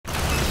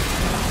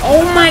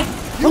Oh my!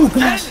 Oh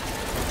gosh!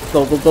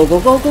 Go, go, go, go,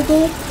 go, go,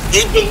 go!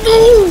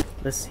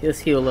 Let's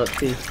heal up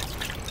too,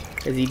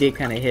 cause he did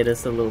kind of hit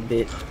us a little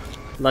bit.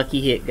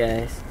 Lucky hit,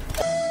 guys.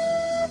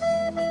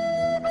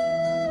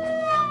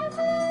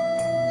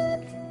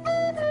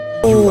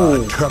 You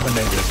are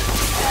terminated.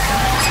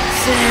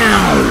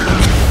 Sound.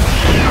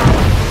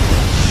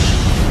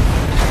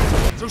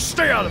 So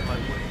stay out of my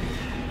way.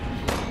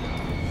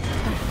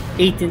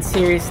 Ethan,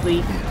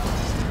 seriously?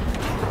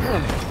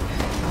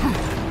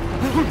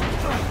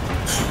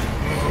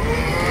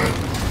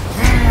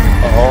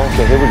 Oh,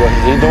 okay, here we go.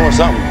 He's doing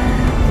something.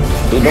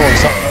 He's doing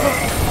something.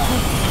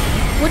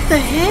 What the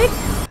heck?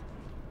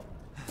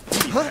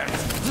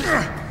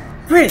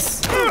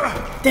 Chris!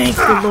 Thank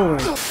the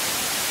Lord.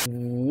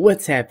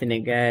 What's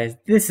happening, guys?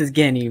 This is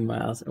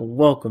GeninMyles, and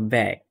welcome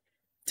back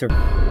to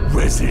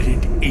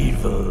Resident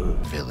Evil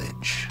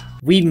Village.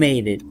 We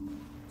made it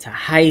to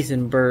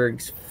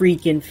Heisenberg's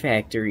freaking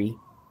factory.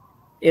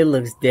 It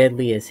looks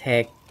deadly as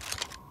heck.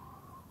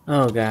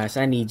 Oh gosh,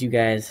 I need you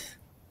guys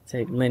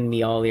to lend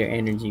me all your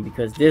energy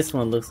because this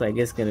one looks like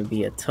it's gonna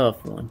be a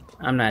tough one.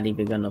 I'm not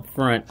even gonna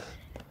front.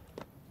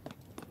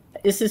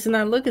 It's just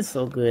not looking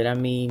so good. I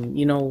mean,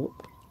 you know,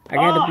 I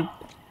gotta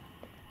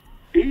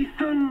be...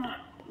 Ethan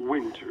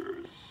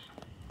Winters.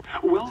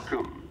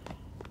 Welcome.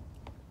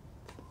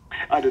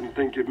 I didn't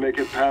think you'd make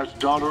it past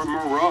Daughter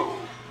Moreau,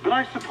 but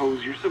I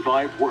suppose you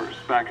survived worse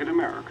back in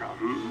America,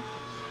 hmm?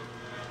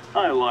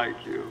 I like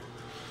you.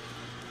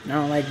 I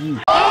don't like you.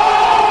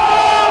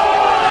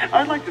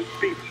 I'd like to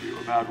speak to you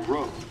about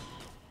Rose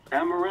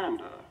and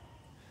Miranda.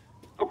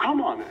 Oh,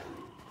 come on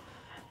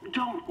in.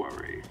 Don't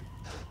worry.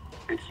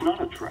 It's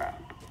not a trap.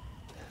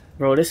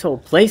 Bro, this whole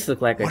place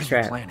looked like a What are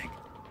trap. you planning?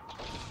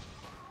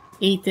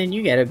 Ethan,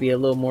 you gotta be a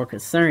little more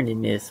concerned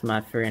in this, my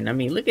friend. I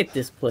mean, look at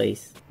this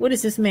place. What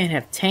does this man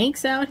have,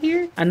 tanks out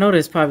here? I know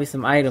there's probably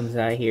some items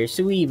out here.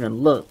 Should we even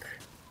look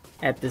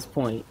at this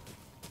point?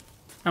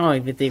 I don't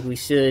even think we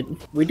should.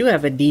 We do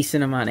have a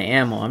decent amount of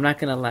ammo. I'm not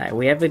gonna lie.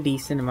 We have a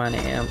decent amount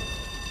of ammo.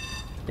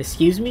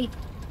 Excuse me?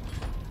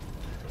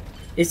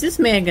 Is this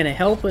man gonna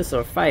help us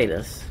or fight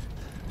us?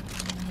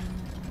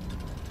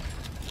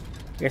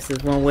 Guess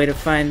there's one way to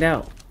find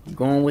out. I'm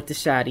going with the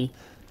shotty.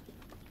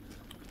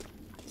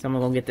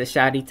 Someone gonna get the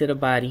shotty to the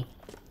body.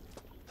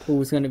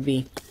 Who's gonna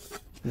be?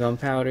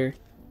 Gunpowder.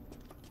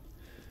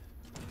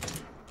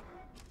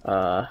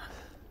 Don't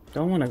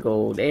wanna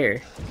go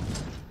there.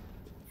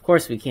 Of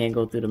course we can't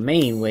go through the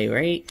main way,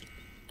 right?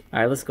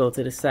 Alright, let's go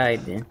to the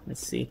side then.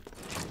 Let's see.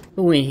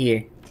 Who in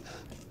here?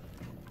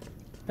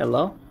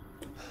 Hello?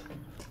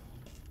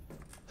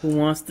 Who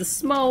wants to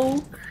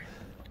smoke?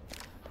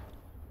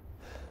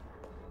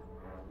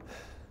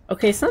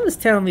 Okay, something's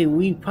telling me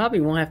we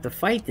probably won't have to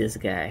fight this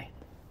guy.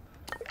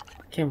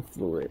 Chem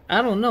fluid.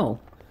 I don't know.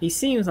 He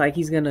seems like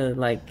he's gonna,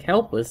 like,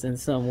 help us in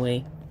some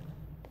way.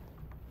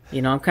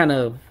 You know,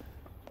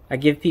 I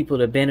give people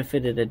the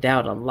benefit of the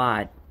doubt a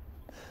lot.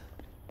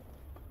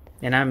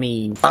 And I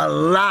mean... a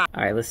lot!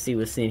 Alright, let's see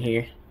what's in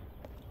here.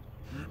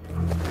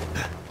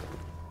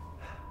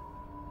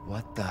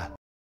 What the?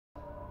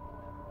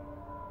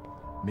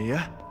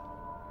 Mia?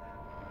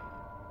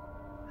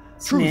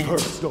 Truth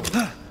hurts, don't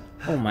it?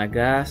 Oh my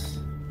gosh.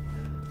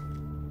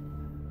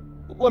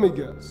 Let me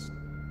guess.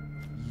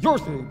 You're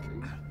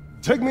thinking,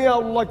 take me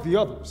out like the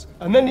others,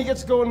 and then he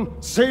gets to go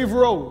and save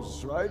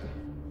Rose, right?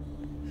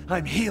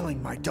 I'm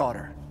healing my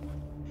daughter.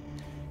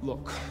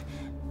 Look,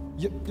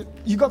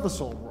 you got this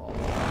all wrong.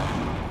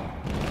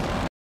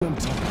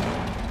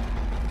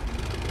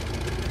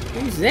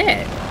 Who's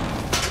that?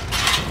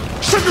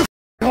 Shut your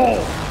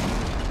hole!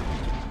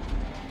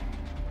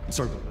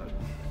 Sorry about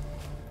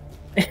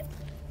that.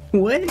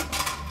 What?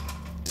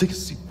 Take a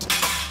seat.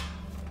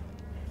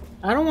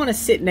 I don't want to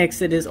sit next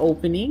to this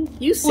opening.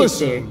 You sit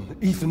there. Listen,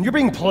 Ethan, you're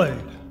being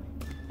played.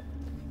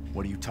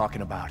 What are you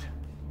talking about?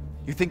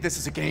 You think this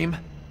is a game?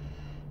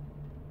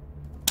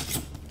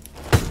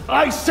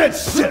 I said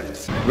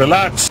sit!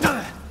 Relax.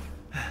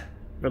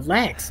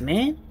 Relax,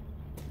 man.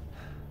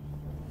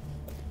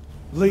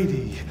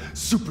 Lady,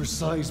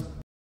 supersized,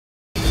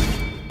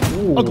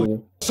 Ooh.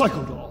 ugly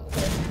psycho doll.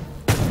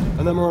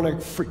 An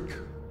embryonic freak.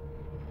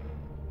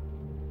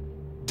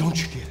 Don't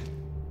you get it?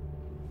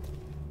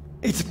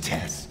 It's a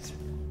test.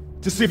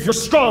 To see if you're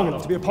strong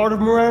enough to be a part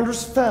of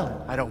Miranda's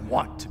family. I don't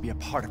want to be a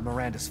part of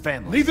Miranda's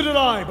family. Neither did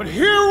I, but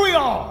here we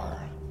are.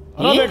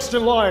 And I'm next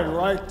in line,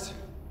 right?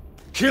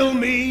 Kill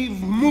me,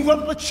 move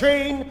up the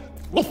chain,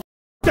 well,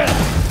 that.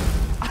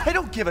 I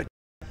don't give a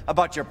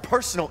about your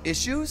personal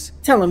issues.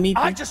 Tell him,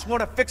 Ethan. I just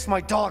want to fix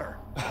my daughter.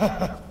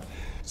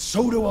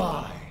 So do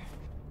I.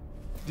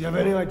 Do you have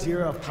any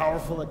idea how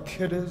powerful that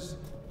kid is?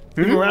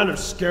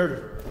 Miranda's scared of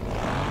her.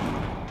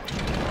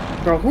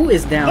 Bro, who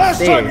is Last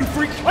time, you downstairs?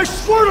 freak, I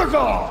swear to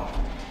God!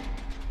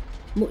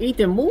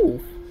 Ethan,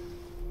 move.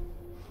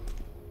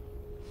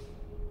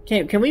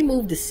 Can we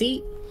move the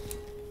seat?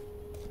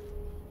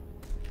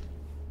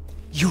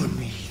 You and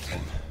me,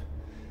 Ethan.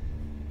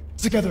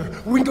 Together,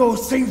 we can go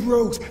save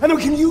Rose, and then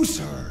we can use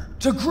her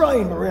to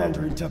grind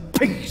Miranda into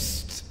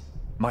paste.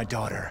 My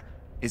daughter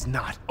is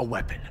not a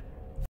weapon.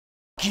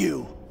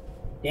 you.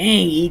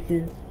 Dang,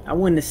 Ethan. I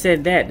wouldn't have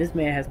said that. This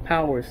man has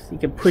powers. He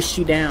can push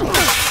you down.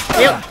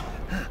 Yep.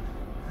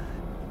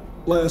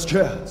 Last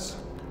chance.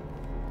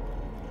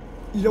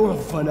 You don't want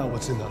to find out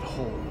what's in that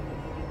hole.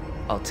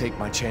 I'll take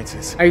my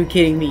chances. Are you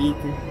kidding me,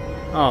 Ethan?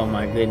 Oh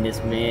my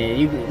goodness, man.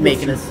 You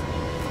making us...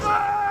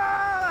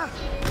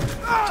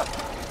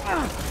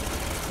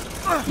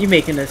 You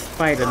making us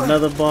fight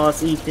another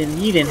boss,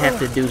 Ethan? You didn't have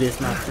to do this,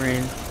 my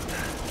friend.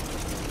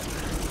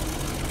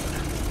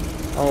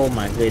 Oh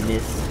my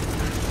goodness.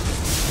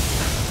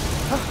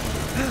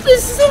 What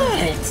is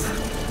that?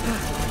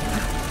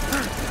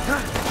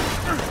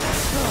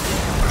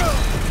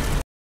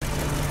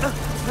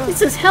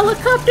 This is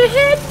helicopter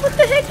head? What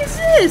the heck is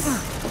this?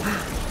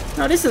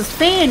 No, this is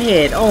fan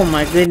head. Oh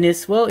my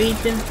goodness. Well,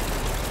 Ethan,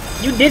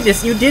 you did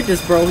this,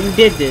 bro. You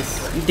did this.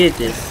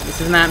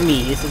 This is not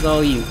me. This is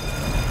all you.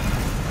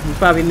 You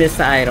probably missed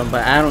the item,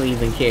 but I don't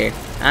even care.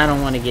 I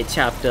don't want to get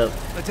chopped up.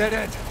 A dead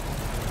end.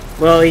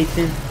 Well,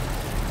 Ethan.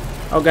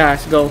 Oh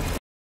gosh, go.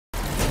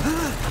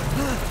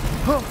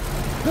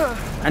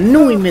 I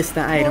knew we missed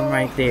the item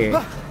right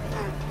there.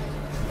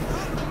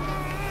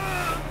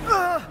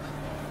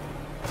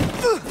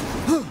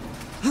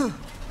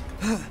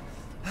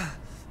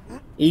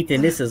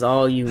 Ethan, this is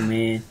all you,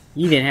 man.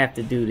 You didn't have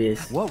to do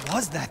this. What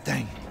was that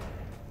thing?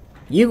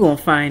 You gonna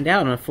find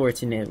out,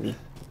 unfortunately.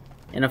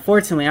 And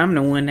unfortunately, I'm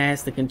the one that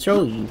has to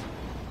control you.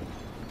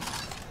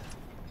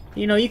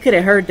 You know, you could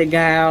have heard the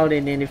guy out,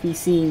 and then if he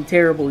seemed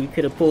terrible, you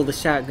could have pulled the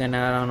shotgun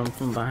out on him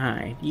from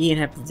behind. You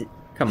didn't have to...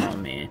 Come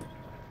on, man.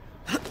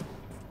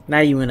 Now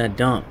you in a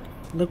dump.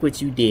 Look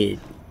what you did.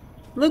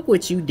 Look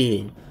what you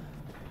did.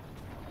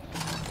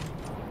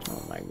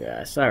 Oh my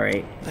gosh.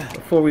 Alright.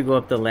 Before we go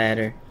up the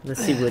ladder,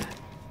 let's see what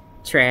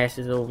trash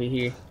is over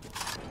here.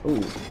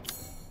 Ooh.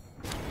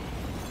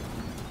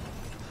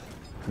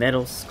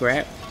 Metal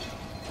scrap.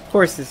 Of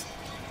course, is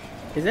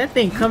that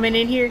thing coming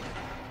in here?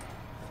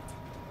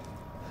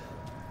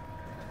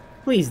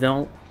 Please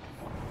don't.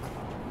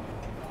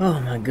 Oh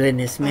my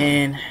goodness,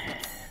 man.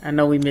 I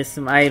know we missed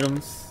some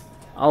items.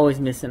 Always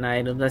missing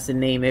items. That's the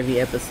name every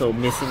episode,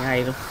 missing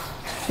item.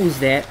 Who's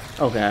that?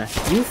 Oh gosh.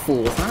 You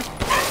fools, huh?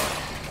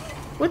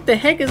 What the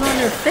heck is on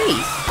their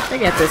face? They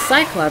got the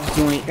Cyclops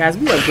joint. Guys,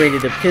 we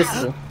upgraded the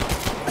pistol.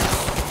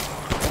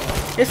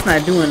 It's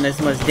not doing as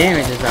much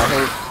damage as I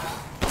hoped.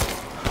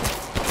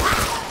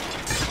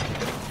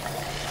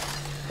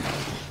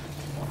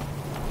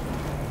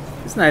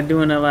 It's not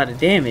doing a lot of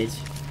damage.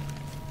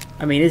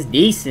 I mean, it's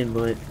decent,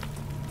 but...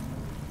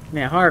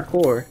 Man,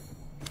 hardcore.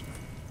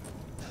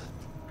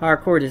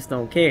 Hardcore just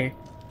don't care.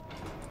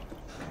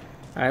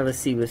 Alright, let's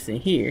see what's in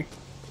here.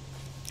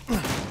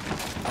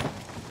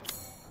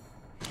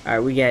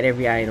 Alright, we got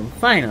every item.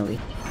 Finally.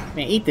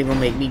 Man, Ethan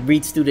gonna make me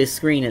reach through this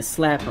screen and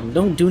slap him.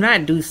 Do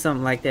not do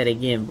something like that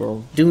again,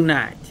 bro. Do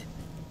not.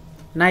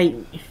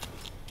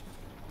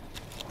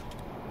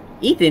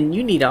 Ethan,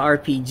 you need an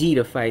RPG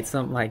to fight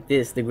something like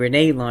this. The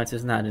grenade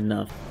launcher's not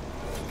enough.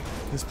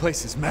 This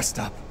place is messed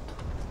up.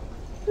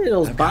 Look at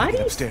those I've gotta bodies.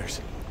 get upstairs.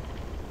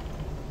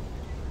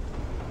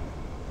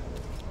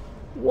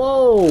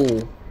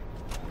 Whoa.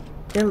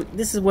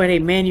 This is where they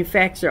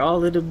manufacture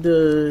all of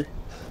the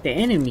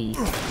enemies.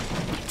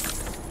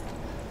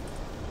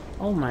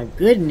 Oh my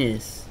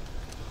goodness.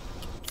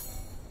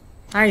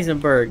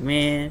 Heisenberg,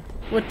 man.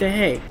 What the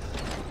heck?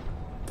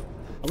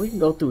 Oh, we can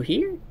go through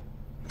here?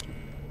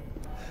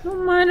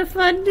 Don't mind if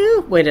I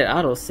do. Wait, it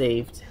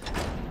auto-saved.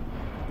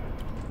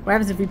 What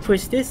happens if we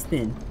push this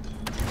then?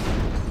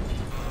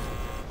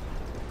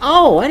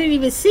 Oh, I didn't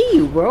even see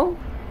you, bro.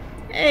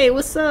 Hey,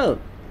 what's up?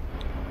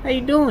 How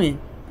you doing?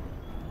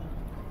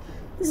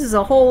 This is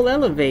a whole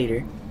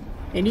elevator.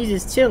 And you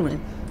just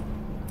chilling.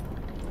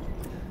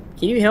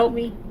 Can you help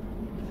me?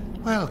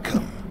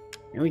 Welcome.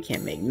 And we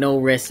can't make no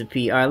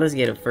recipe. Alright, let's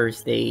get a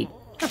first aid.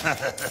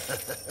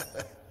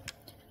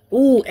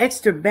 Ooh,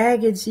 extra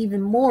baggage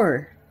even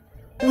more.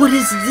 What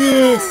is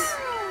this?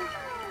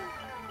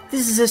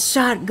 This is a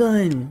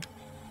shotgun.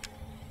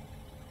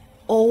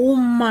 Oh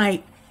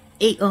my...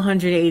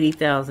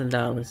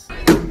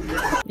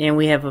 $180,000. And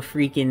we have a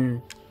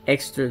freaking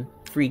extra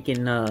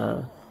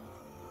freaking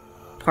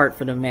part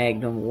for the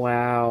Magnum.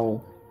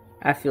 Wow.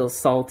 I feel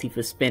salty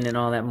for spending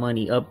all that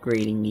money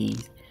upgrading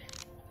these.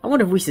 I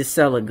wonder if we should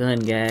sell a gun,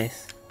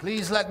 guys.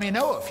 Please let me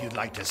know if you'd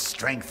like to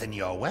strengthen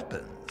your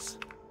weapons.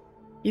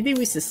 You think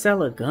we should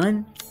sell a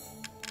gun?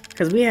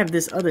 Because we have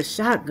this other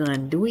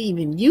shotgun. Do we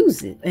even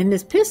use it? And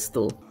this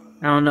pistol?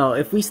 I don't know.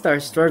 If we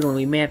start struggling,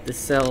 we may have to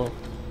sell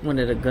one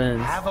of the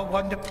guns. Have a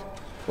wonderful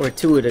Or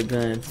two of the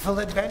guns.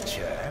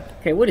 adventure.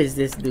 Okay, what does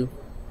this do?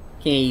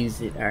 Can't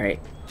use it. Alright.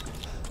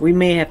 We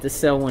may have to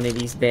sell one of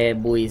these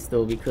bad boys,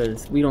 though,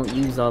 because we don't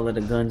use all of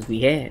the guns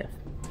we have.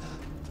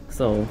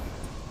 So, you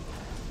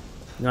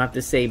don't have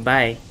to say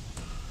bye.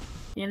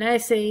 And I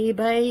say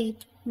bye.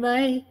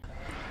 Bye.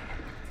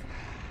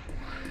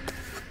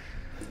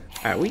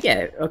 Alright, we got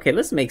it. Okay,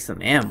 let's make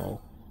some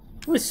ammo.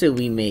 What should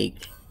we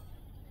make?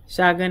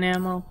 Shotgun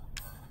ammo?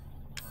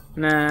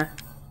 Nah.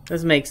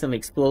 Let's make some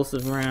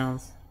explosive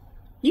rounds.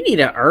 You need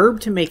a herb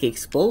to make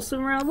explosive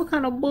round? What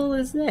kind of bull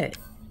is that?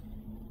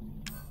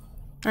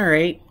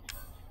 Alright.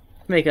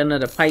 Make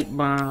another pipe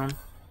bomb.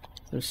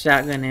 Some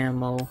shotgun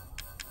ammo.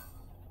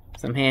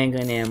 Some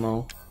handgun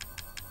ammo.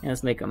 And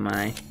let's make a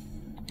mine.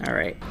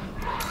 Alright.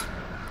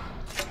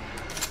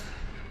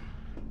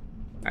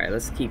 Alright,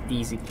 let's keep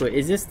these equipped.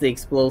 Is this the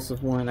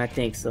explosive one? I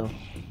think so.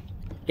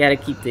 Gotta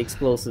keep the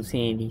explosives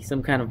handy.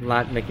 Some kind of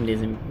lock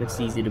mechanism that's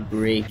easy to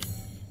break.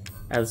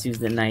 Let's use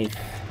the knife.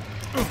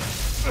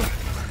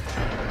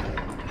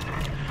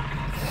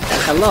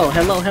 Hello,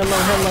 hello, hello,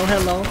 hello,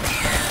 hello.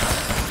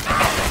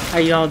 How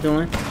y'all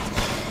doing?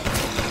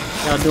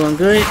 Y'all doing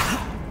good?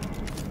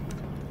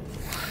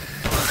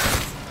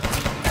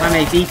 My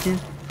name's Ethan.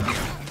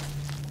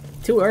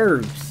 2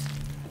 herbs.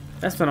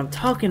 That's what I'm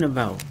talking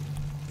about.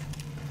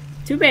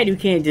 Too bad you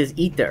can't just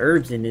eat the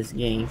herbs in this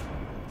game.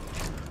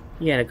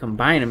 You gotta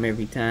combine them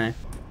every time.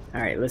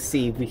 Alright, let's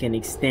see if we can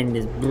extend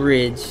this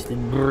bridge.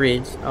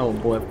 Oh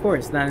boy, of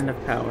course, not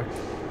enough power.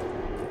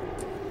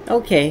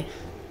 Okay.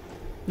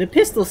 The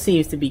pistol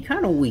seems to be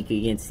kind of weak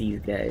against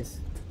these guys.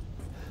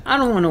 I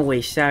don't want to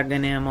waste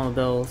shotgun ammo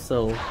though,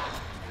 so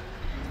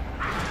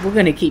we're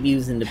gonna keep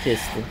using the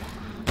pistol.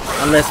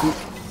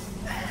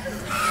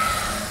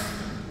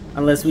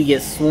 Unless we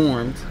get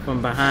swarmed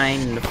from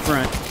behind and the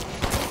front.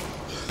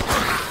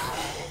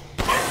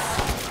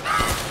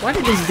 Why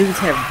do these dudes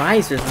have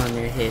visors on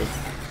their heads?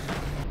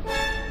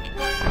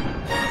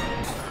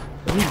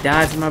 He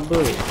dodged my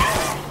bullet.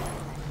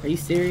 Are you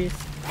serious?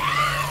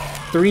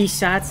 3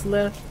 shots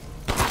left?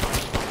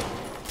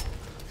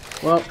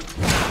 Well,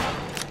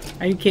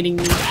 are you kidding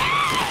me?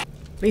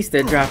 At least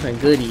they're dropping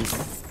goodies.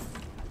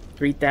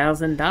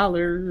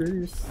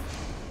 $3,000.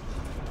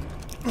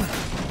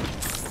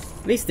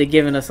 At least they're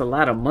giving us a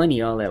lot of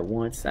money all at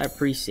once. I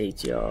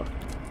appreciate y'all.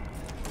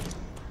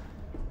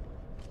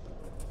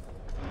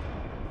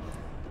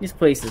 This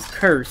place is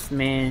cursed,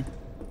 man.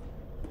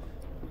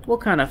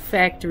 What kind of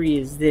factory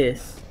is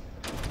this?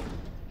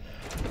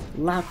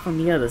 Locked from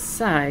the other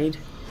side.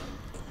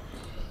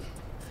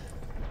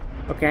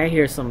 Okay, I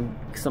hear some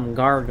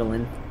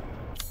gargling.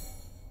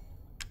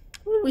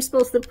 What are we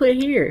supposed to put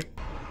here?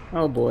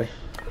 Oh boy.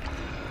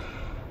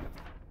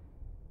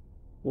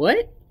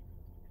 What?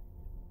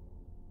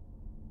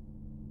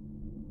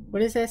 What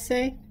does that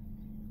say?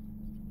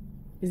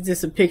 Is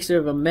this a picture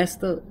of a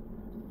messed up?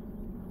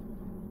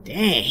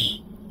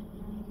 Dang.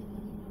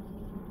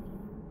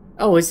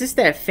 Oh, is this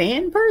that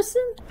fan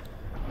person?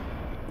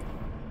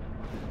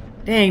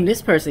 Dang,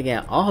 this person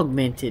got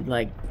augmented,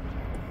 like...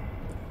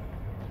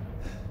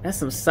 That's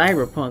some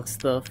cyberpunk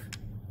stuff.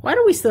 Why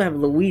do we still have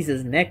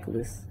Louisa's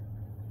necklace?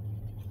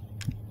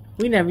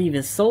 We never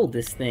even sold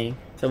this thing.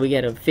 So we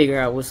gotta figure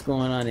out what's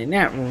going on in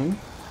that room.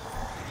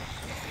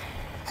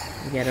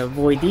 We gotta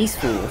avoid these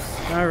fools.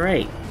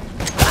 Alright.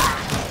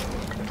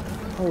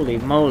 Holy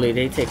moly,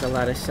 they take a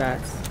lot of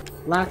shots.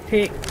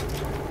 Lockpick.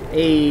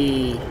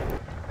 Hey.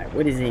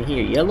 What is in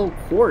here? Yellow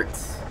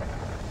quartz.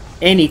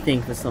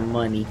 Anything for some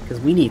money. Because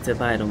we need to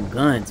buy them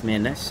guns,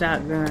 man. That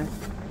shotgun.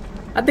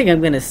 I think I'm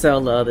going to sell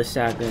the other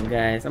shotgun,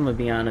 guys. I'm going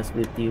to be honest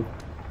with you.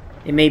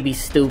 It may be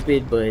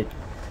stupid, but...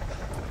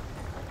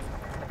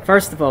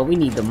 First of all, we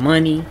need the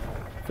money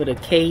for the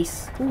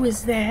case. Who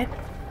is that?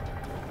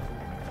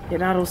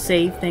 Did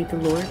autosave, thank the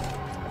Lord.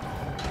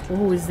 Well,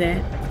 who is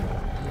that?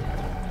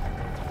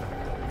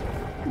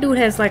 Dude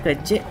has like a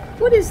jet.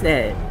 What is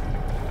that?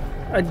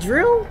 A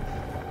drill?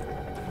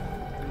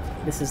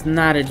 This is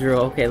not a drill.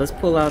 Okay, let's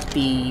pull out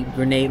the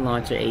grenade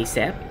launcher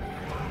ASAP.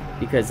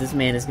 Because this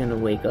man is gonna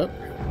wake up.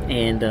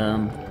 And,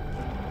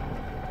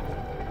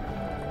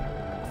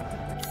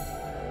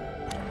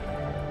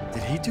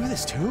 Did he do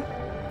this too?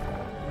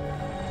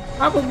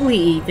 probably,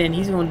 Ethan.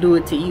 He's gonna do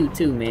it to you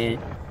too, man.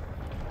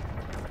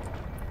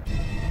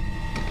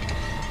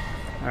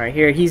 Alright,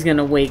 here, he's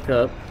gonna wake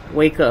up.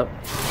 Wake up.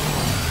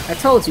 I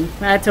told you.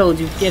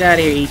 Get out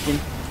of here,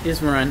 Ethan.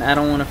 Just run. I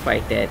don't want to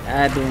fight that.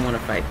 I don't want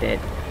to fight that.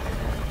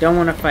 Don't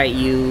want to fight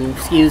you.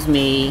 Excuse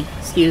me.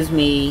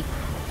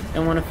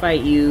 Don't want to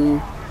fight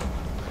you.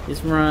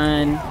 Just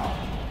run.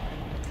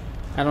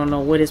 I don't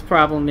know what his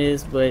problem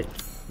is, but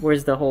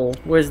where's the hole?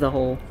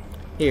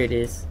 Here it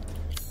is.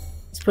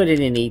 Let's put it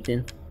in,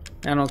 Ethan.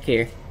 I don't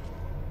care.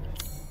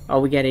 Oh,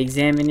 we gotta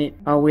examine it.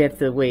 Oh, we have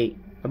to wait.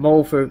 A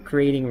mold for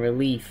creating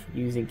relief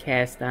using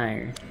cast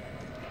iron.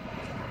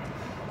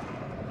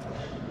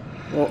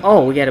 Well,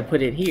 oh, we gotta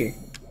put it here.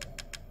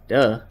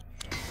 Duh.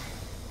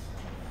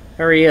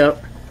 Hurry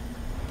up.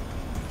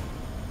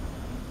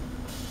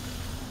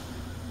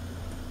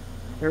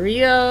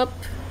 Hurry up.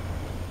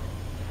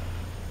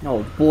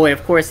 Oh boy,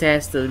 of course it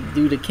has to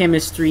do the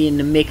chemistry and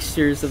the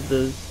mixtures of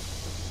the...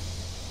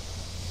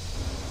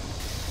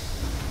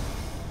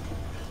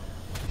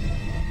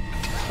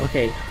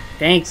 Okay,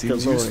 thanks the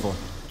Lord. Seems useful.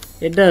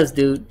 It does,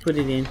 dude. Put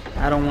it in.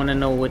 I don't want to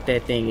know what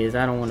that thing is.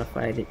 I don't want to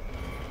fight it.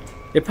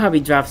 They probably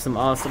dropped some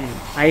awesome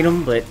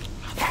item, but...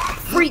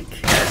 Freak!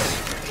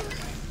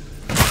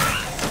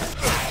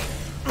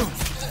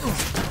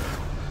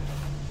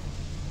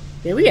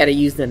 Yeah, we gotta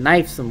use the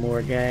knife some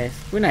more, guys.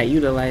 We're not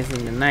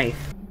utilizing the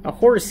knife. A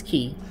horse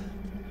key.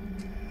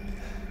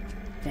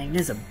 Dang,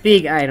 there's a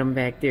big item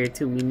back there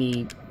too we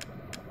need.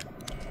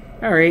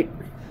 Alright.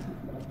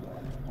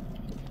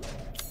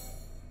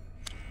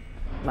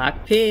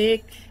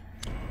 Lockpick.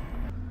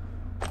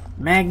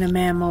 Magnum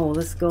ammo,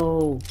 let's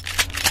go.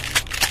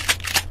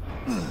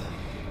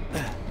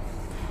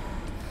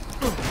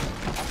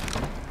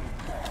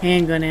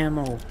 Handgun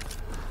ammo.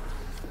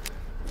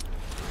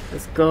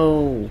 Let's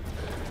go.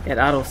 That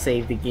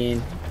auto-saved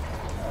again.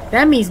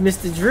 That means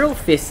Mr. Drill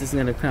Fist is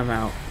gonna come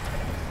out.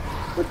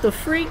 What the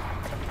freak?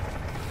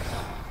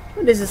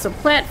 What is this, a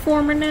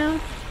platformer now?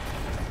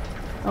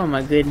 Oh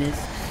my goodness.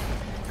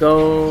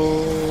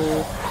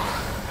 Go.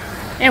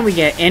 And we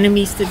got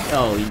enemies to...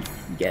 Oh, you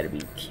gotta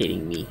be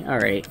kidding me.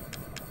 Alright.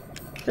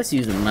 Let's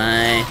use a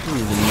mine.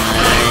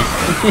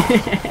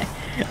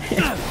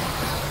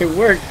 It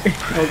worked.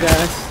 Oh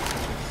gosh.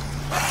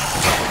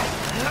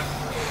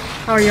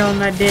 How are y'all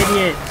not dead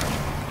yet?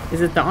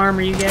 Is it the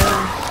armor you got?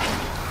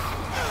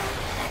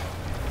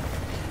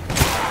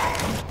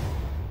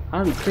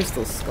 Holly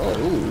Crystal Skull.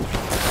 Ooh.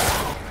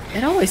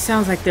 It always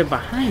sounds like they're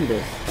behind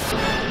us.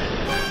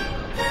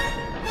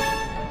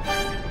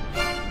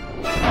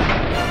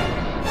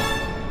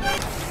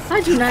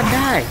 How'd you not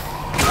die?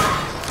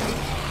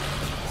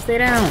 Stay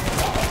down.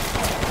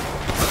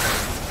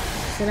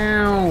 Sit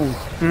down.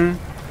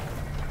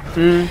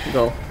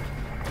 Go.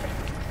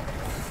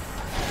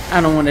 I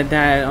don't want to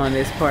die on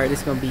this part.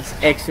 It's gonna be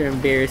extra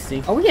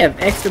embarrassing. Oh, we have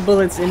extra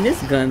bullets in this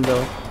gun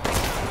though.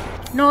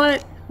 You know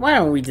what? Why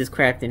don't we just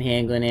craft in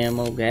handgun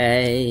ammo,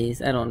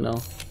 guys? I don't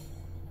know.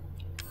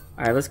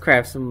 Alright, let's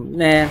craft some.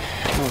 Nah, I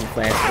don't want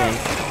flashbang.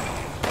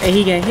 Hey,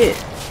 he got hit.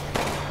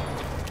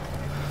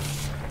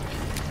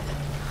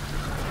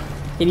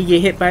 Can you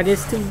get hit by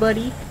this too,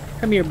 buddy?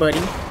 Come here, buddy.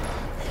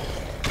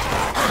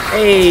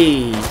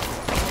 Hey!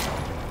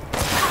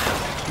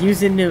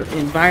 Using the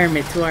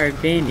environment to our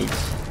advantage.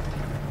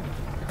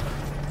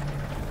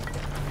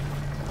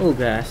 Oh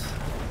gosh.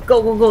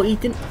 Go, go, go,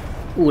 Ethan.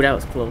 Ooh, that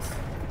was close.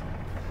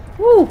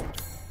 Woo!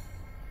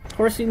 Of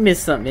course we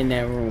missed something in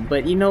that room,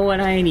 but you know what?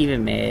 I ain't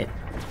even mad.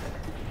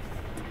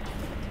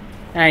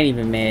 I ain't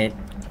even mad.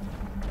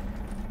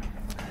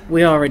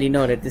 We already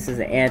know that this is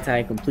an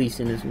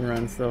anti-completionist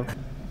run, so...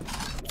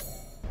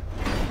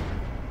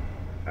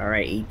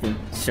 Alright, Ethan.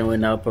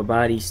 Showing up her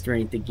body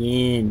strength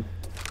again.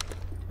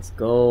 Let's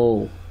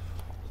go.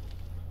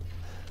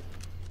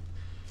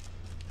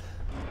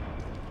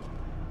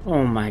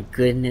 Oh my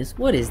goodness.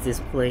 What is this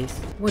place?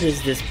 What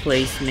is this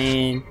place,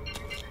 man?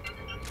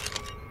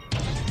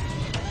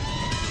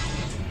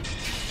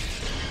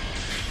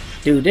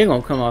 Dude, they're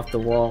gonna come off the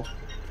wall.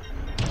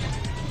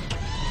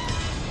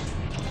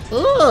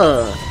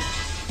 Ugh!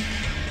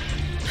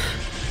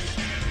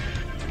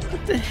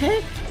 What the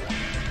heck?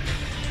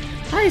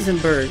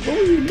 Heisenberg, what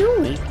were you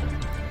doing?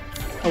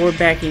 Oh, we're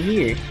back in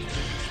here.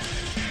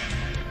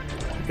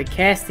 The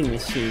casting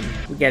machine.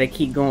 We gotta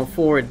keep going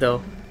forward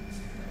though.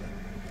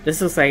 This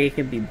looks like it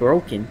could be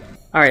broken.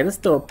 Alright, let's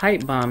throw a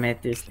pipe bomb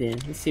at this then.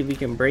 Let's see if we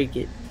can break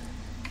it.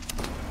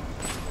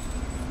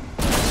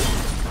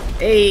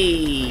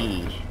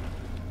 Hey!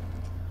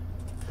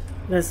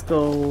 Let's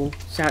go.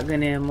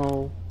 Shotgun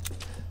ammo.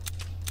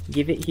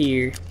 Give it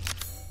here.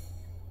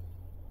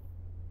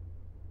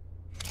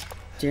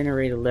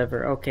 Generate a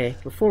lever. Okay,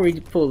 before we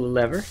pull the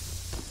lever.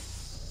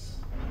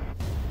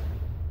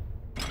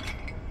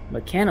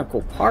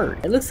 Mechanical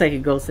part. It looks like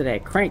it goes to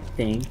that crank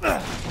thing.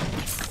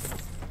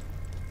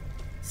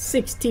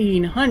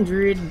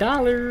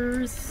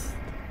 $1,600.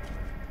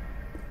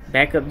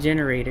 Backup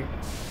generator.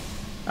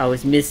 I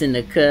was missing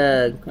the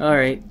cug.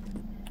 Alright.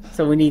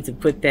 So we need to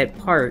put that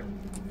part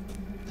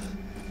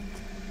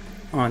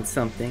on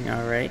something.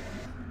 Alright.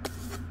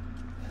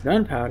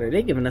 Gunpowder.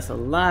 They're giving us a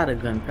lot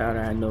of gunpowder,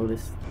 I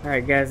noticed.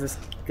 Alright guys,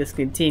 let's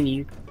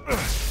continue.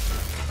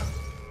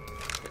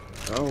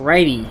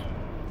 Alrighty.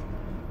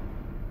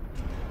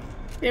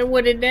 And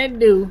what did that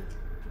do?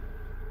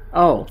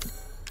 Oh.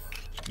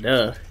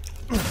 Duh.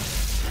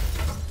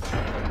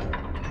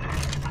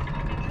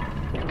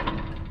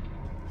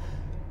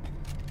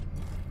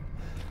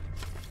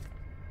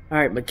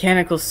 Alright,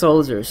 mechanical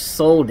soldier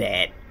sold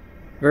at.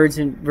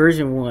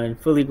 Version 1,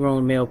 fully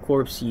grown male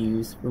corpse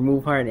used.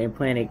 Remove heart and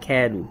implanted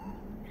cattle.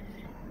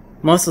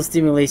 Muscle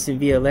stimulation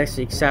via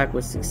electric shock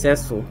was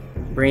successful.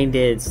 Brain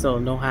dead, so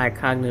no high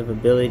cognitive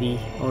ability.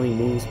 Only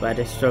moves by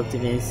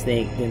destructive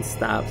instinct, then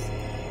stops.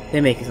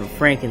 They're making some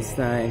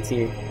Frankensteins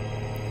here.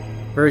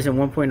 Version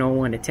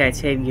 1.01,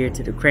 attach headgear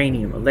to the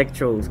cranium.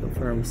 Electrodes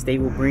confirm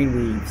stable brain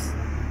weaves.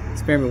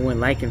 Experiment 1,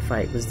 lichen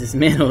fight, was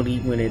dismantled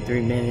within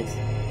 3 minutes.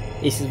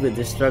 Issues with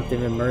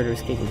destructive and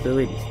murderous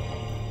capabilities.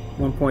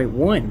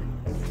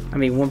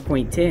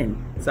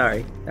 1.10.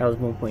 Sorry, that was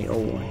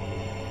 1.01.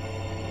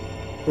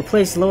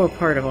 Replace lower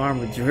part of arm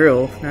with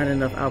drill. Not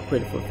enough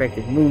output for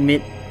effective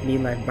movement.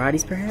 Need like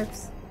bodies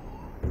perhaps?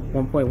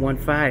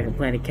 1.15.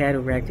 Implanted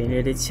cataract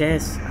near the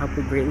chest.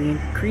 Output greatly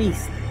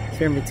increased.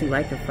 Experiment 2,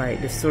 lichen fight.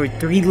 Destroyed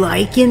 3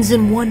 lichens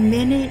in 1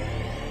 minute?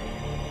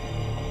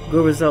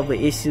 Good result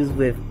with issues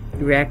with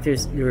The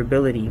reactor's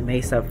durability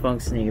may stop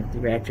functioning if the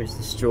reactor is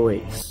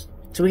destroyed.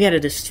 So we gotta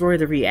destroy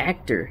the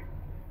reactor,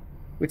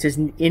 which is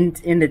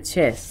in the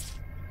chest.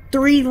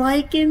 3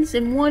 lichens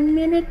in 1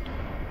 minute?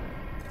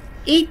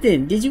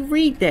 Ethan, did you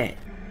read that?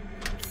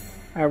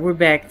 Alright, we're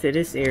back to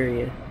this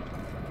area.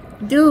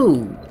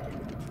 Dude!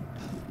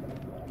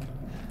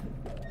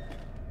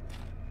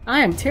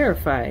 I am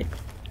terrified.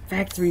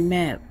 Factory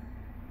map.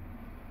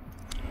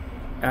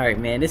 Alright,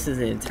 man, this is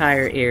an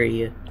entire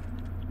area.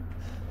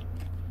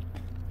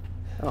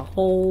 A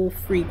whole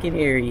freaking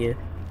area.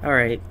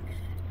 Alright.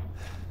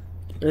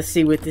 Let's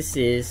see what this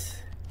is.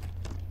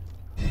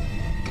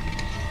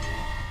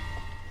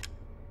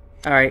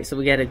 Alright, so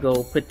we gotta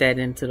go put that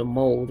into the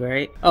mold,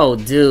 right? Oh,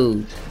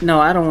 dude. No,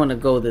 I don't want to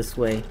go this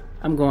way.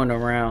 I'm going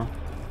around.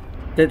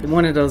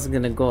 One of those is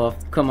gonna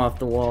come off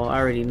the wall. I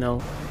already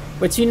know.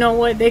 But you know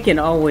what? They can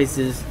always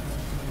just...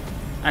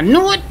 I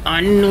knew it! I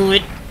knew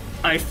it!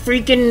 I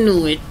freaking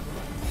knew it!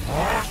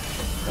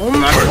 Oh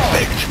my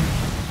god!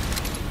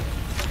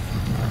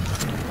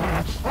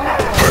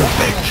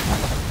 Perfect!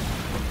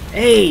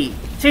 Hey!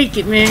 Take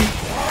it, man!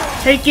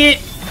 Take it!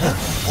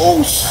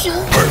 Oh shoot!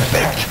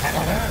 Perfect!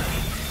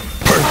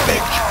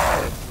 Perfect!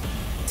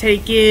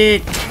 Take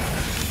it!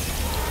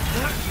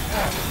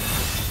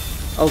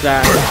 Oh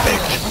god.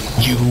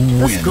 Perfect! You win!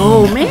 Let's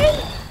go, man!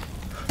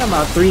 Talking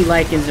about 3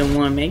 lichens in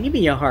 1, man. Give me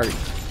your heart.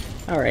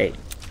 Alright.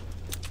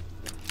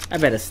 I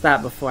better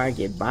stop before I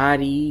get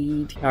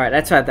bodied. Alright,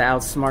 I tried to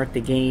outsmart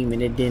the game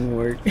and it didn't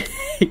work.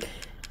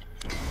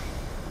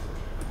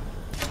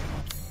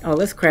 Oh,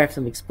 let's craft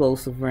some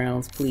explosive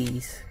rounds,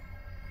 please.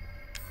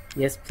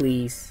 Yes,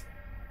 please.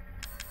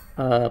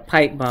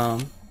 Pipe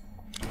bomb.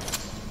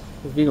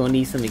 Cause we're gonna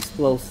need some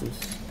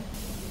explosives.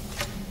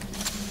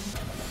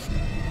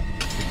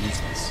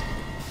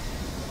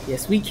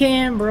 Yes, we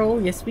can, bro.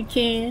 Yes, we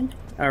can.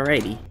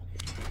 Alrighty.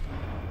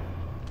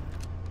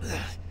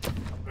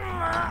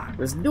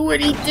 Let's do it,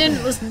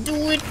 Ethan. Let's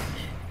do it.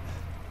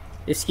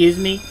 Excuse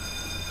me.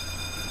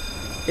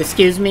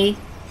 Excuse me.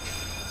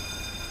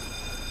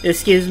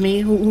 Excuse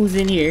me. Who's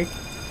in here?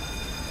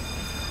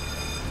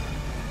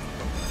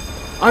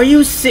 Are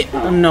you sick?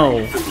 Oh,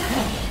 no.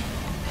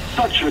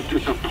 Such a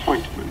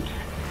disappointment.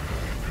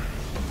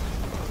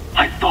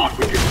 I thought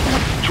we could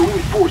join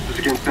forces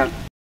against that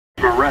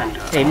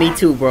Miranda. Hey, me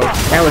too, bro.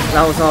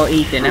 That was all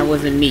Ethan. That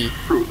wasn't me.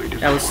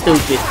 That was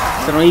stupid.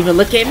 So don't even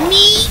look at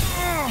me.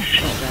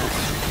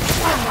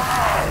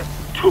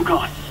 Took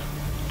us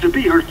to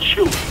be her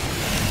children.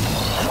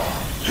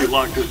 She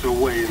locked us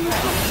away in the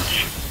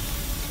village.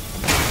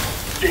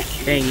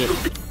 Dang it.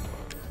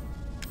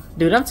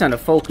 Dude, I'm trying to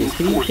focus.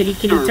 Can you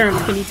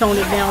tone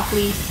it down,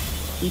 please?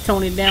 Can you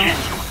tone it down?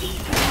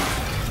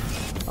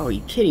 Oh, are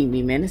you kidding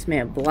me, man? This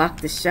man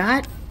blocked the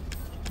shot?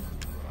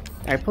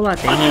 Alright, pull out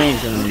the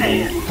handgun,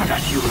 man.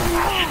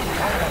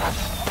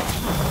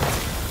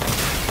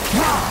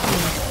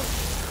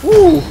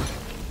 Woo!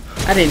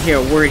 I didn't hear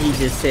a word he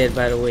just said,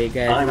 by the way,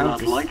 guys. I'm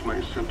not like my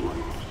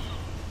siblings.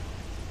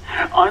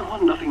 I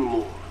want nothing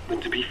more than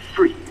to be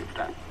free of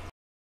that.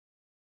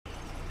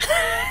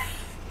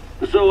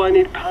 So I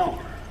need power.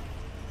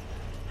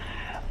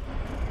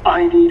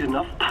 I need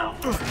enough power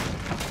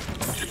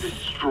to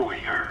destroy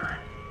her.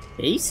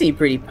 Yeah, you seem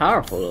pretty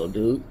powerful, though,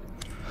 dude.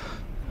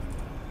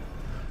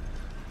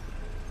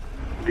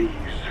 These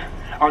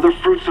are the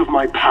fruits of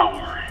my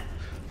power.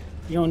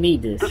 You don't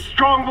need this. The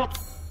strong will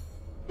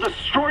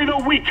destroy the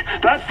weak.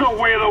 That's the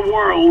way of the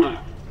world.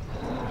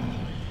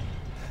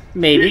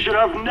 Maybe. You should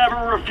have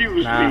never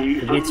refused me.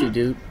 Forget you,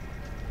 dude.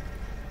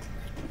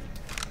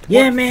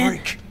 Yeah, man.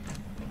 Freak.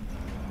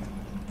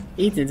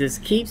 Ethan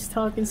just keeps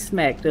talking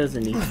smack,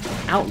 doesn't he?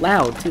 Out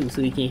loud, too,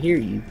 so he can hear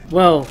you.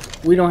 Well,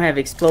 we don't have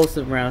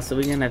explosive rounds, so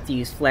we're gonna have to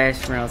use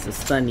flash rounds to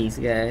stun these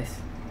guys.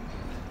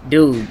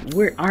 Dude,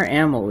 our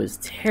ammo is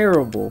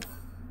terrible.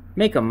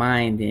 Make a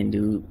mine then,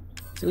 dude.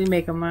 Should we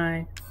make a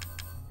mine?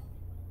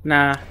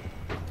 Nah.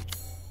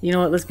 You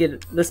know what? Let's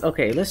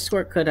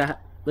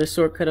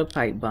shortcut a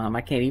pipe bomb.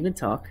 I can't even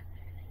talk.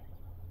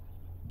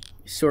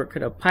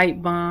 Shortcut a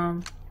pipe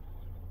bomb.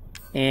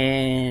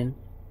 And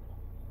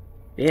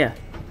yeah.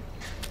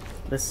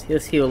 Let's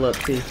heal up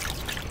too.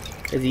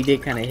 Cause he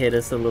did kinda hit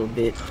us a little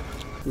bit.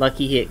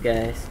 Lucky hit,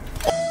 guys.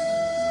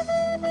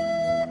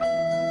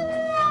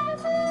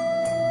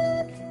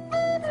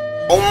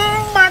 Oh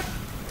my!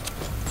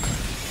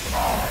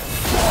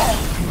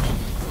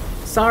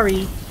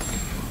 Sorry.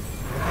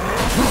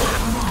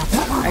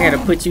 I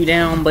gotta put you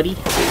down, buddy.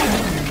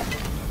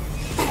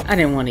 I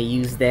didn't want to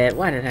use that.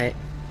 Why did I?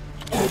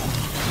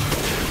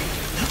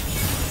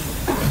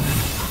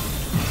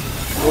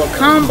 Oh, a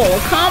combo.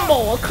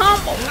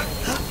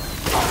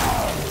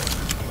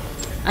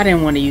 I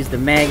didn't want to use the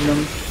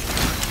Magnum.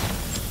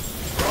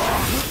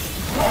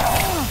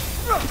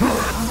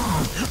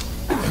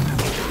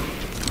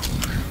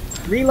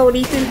 Reload,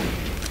 Ethan.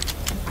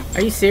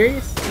 Are you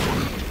serious?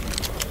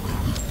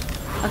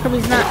 How come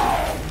he's not?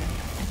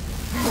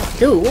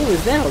 Dude, what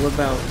was that all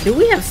about? Dude,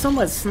 we have so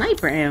much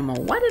sniper ammo.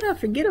 Why did I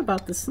forget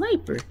about the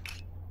sniper?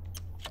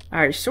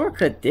 Alright,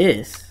 shortcut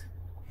this.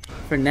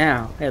 For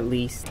now, at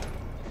least.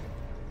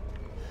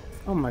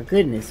 Oh my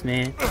goodness,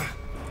 man.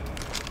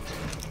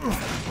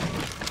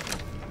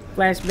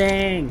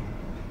 Flashbang!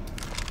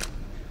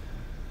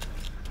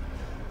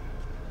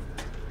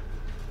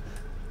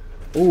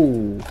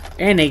 Ooh,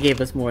 and they gave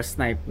us more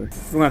sniper.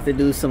 We're gonna have to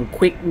do some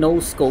quick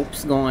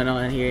no-scopes going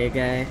on here,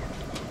 guys.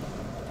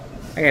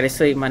 I gotta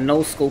show you my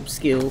no-scope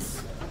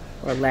skills,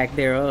 or lack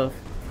thereof.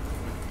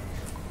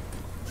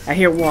 I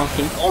hear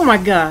walking. Oh my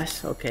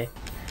gosh! Okay.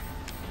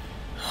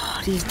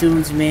 Oh, these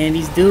dudes, man,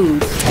 these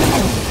dudes.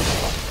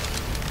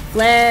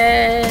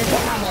 Flash!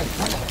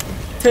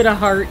 To the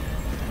heart.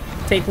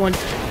 Take one,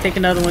 take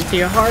another one to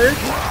your heart.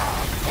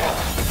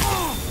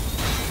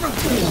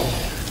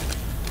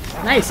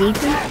 Nice,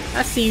 Ethan.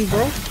 I see you,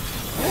 bro.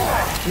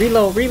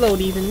 Reload,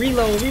 reload, Ethan.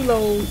 Reload,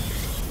 reload.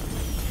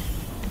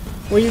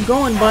 Where you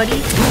going,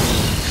 buddy?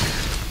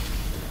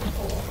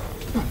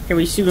 Can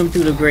we shoot him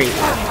through the grate?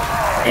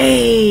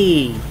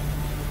 Hey!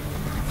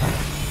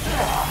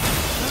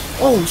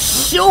 Oh,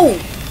 shoot!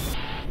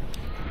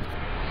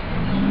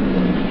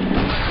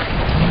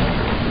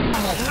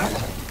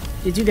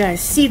 Did you guys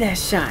see that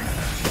shot?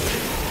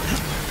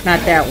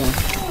 Not that one.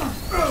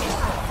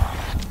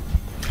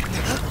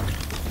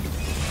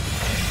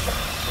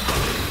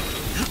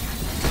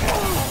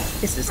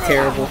 This is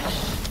terrible.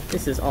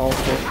 This is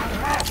awful.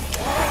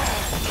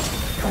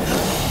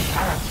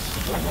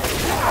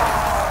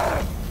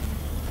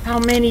 How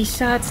many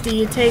shots do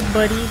you take,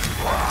 buddy?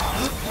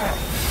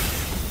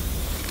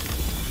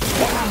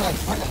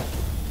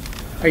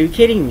 Are you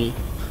kidding me?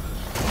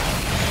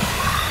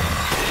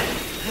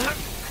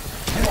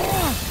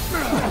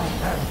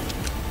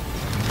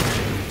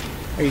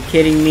 Are you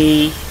kidding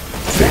me?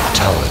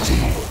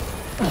 Fatality.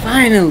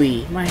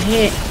 Finally! My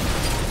hand...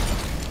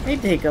 They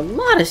take a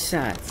lot of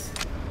shots.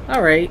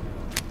 Alright.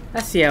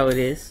 I see how it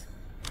is.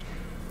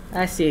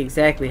 I see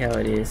exactly how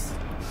it is.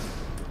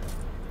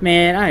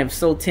 Man, I am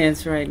so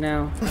tense right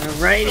now.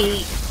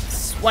 Alrighty.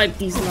 Swipe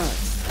these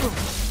lots.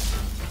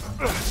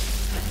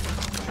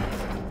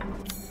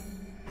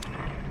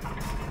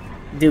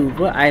 Dude,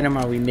 what item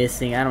are we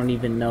missing? I don't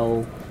even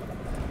know.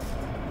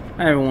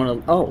 I don't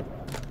want to... Oh.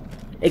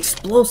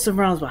 Explosive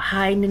rounds were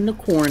hiding in the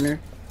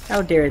corner.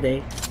 How dare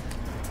they?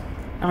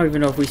 I don't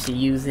even know if we should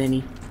use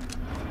any.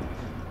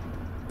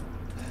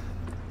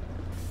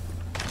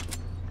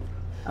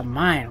 A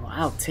mine? Well,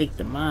 I'll take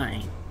the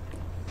mine.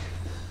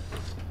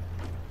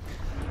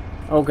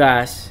 Oh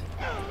gosh.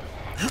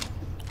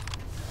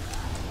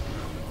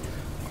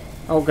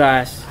 Oh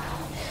gosh.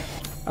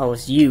 Oh,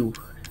 it's you.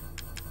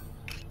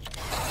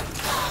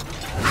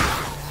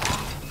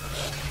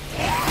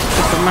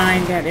 Put the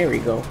mine guy. There we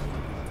go.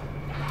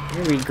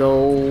 There we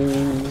go.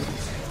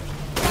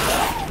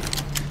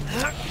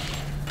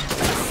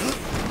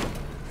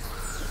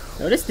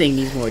 Oh, this thing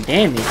needs more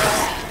damage.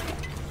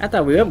 I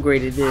thought we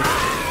upgraded this.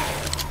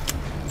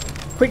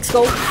 Quick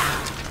scope.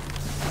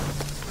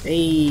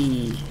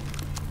 Hey.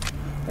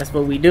 That's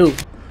what we do.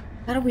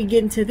 How do we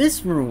get into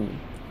this room?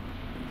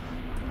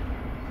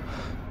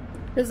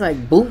 There's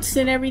like boots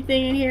and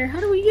everything in here.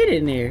 How do we get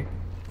in there?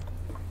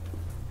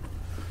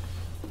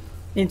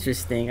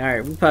 Interesting.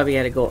 Alright, we probably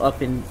had to go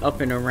up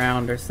and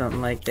around or something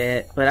like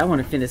that. But I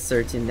want to finish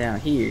searching down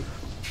here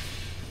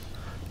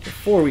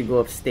before we go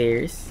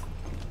upstairs.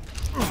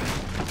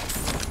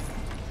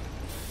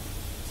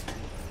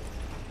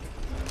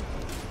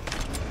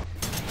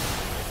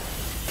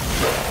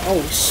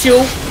 Oh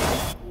shoot!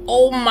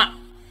 Oh my...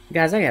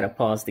 Guys, I gotta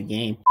pause the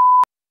game.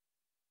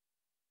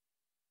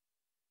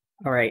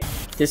 Alright,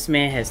 this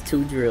man has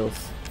 2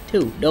 drills.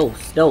 2.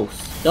 Dos.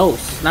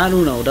 Not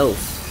uno,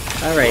 dos.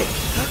 Alright.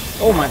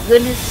 Oh my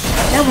goodness.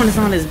 That one is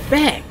on his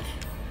back.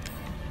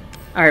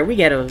 Alright, we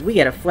gotta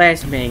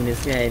flashbang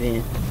this guy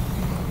then.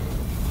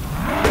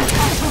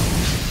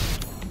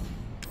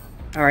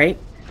 Alright.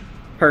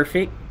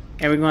 Perfect.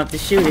 And we're gonna have to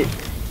shoot it.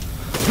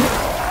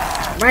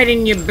 Right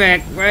in your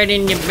back, right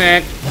in your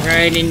back,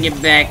 right in your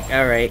back.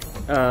 Alright.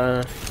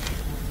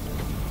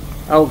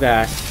 Oh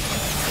gosh.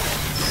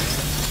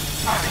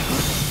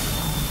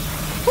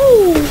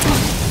 Woo!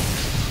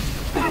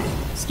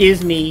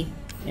 Excuse me.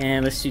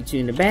 And let's shoot you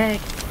in the back.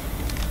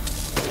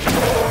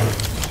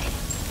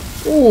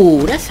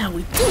 Ooh, that's how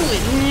we do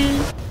it,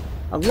 man.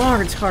 A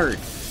large heart.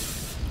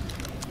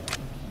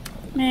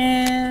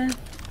 Man.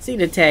 See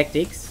the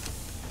tactics.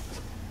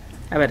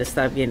 I better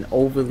stop getting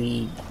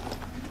overly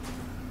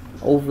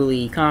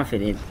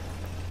confident.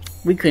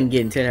 We couldn't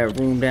get into that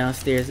room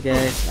downstairs,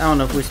 guys. I don't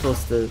know if we're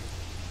supposed to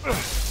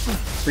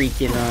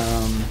freaking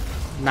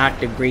knock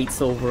the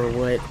grates over or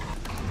what.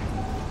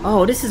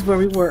 Oh, this is where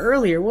we were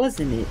earlier,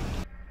 wasn't it?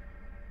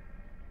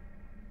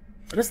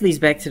 This leads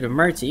back to the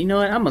merchant. You know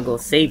what? I'm gonna go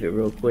save it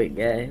real quick,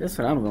 guys. That's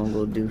what I'm gonna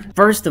go do.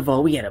 First of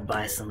all, we gotta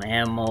buy some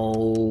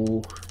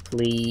ammo,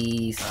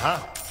 please.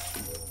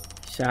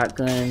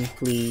 Shotgun,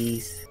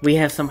 please. We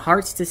have some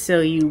hearts to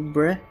sell you,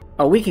 bruh.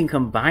 Oh, we can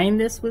combine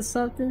this with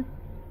something?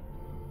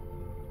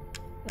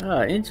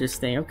 Oh,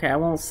 interesting. Okay, I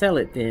won't sell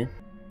it then.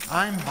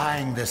 I'm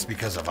buying this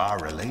because of our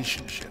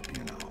relationship,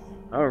 you know.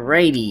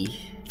 Alrighty.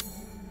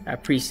 I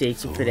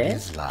appreciate you for that.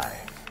 Is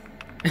life.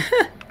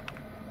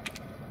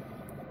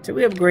 Should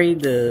we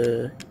upgrade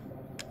the...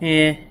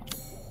 Eh.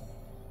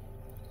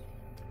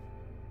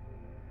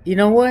 You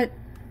know what?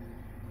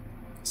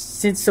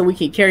 So we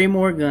can carry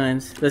more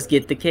guns, let's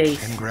get the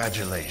case.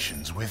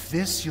 Congratulations. With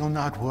this, you'll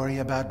not worry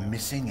about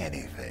missing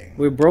anything.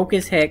 We're broke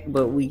as heck,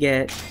 but we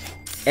get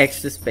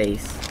extra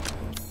space.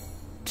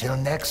 Till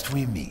next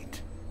we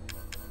meet.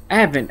 I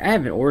haven't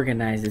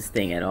organized this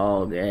thing at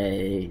all,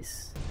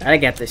 guys. I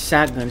got the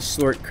shotgun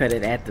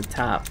shortcutted at the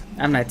top.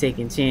 I'm not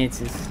taking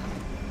chances.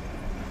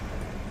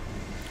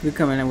 We're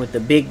coming in with the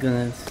big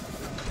guns.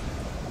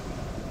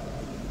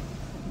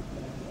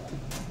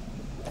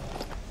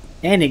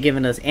 And they're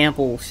giving us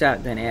ample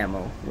shotgun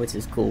ammo, which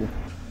is cool.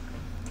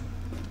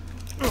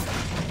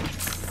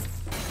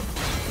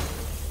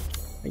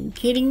 Are you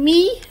kidding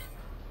me?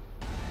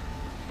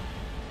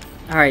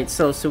 Alright,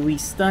 so we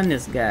stun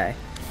this guy.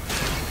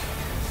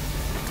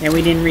 And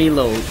we didn't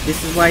reload.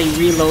 This is why you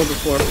reload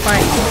before a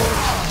fight.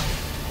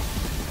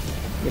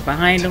 Get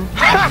behind him.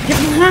 Get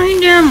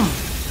behind him!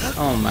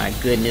 Oh my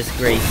goodness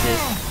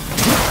gracious.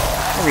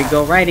 There we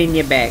go, right in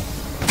your back.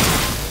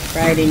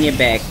 Right in your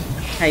back.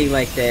 How you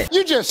like that?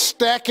 You just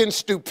stacking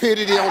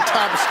stupidity on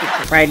top of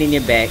stupidity. Right in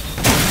your back.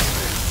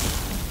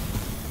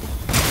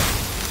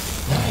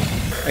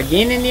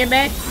 Again in your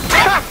back?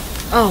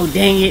 Oh,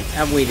 dang it.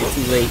 I waited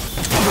too late.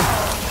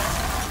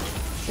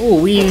 Oh,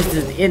 we used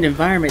the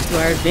environment to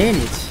our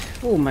advantage.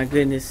 Oh, my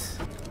goodness.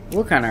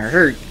 What kind of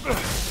hurt?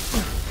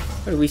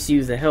 What do we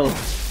use the health?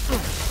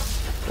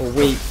 Oh,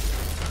 wait.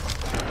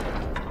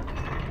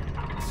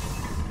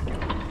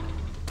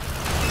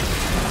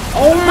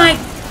 Oh, my.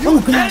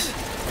 Oh, gosh.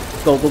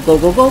 Go, go, go,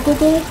 go, go, go,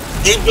 go.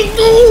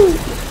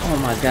 Oh,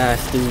 my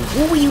gosh, dude.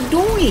 What were you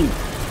doing?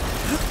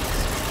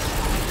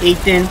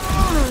 Ethan.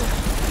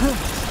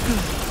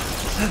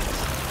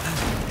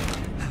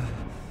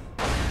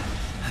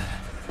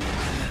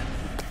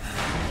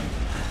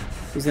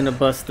 He's gonna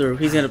bust through.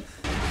 He's gonna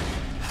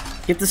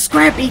get the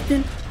scrap,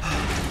 Ethan.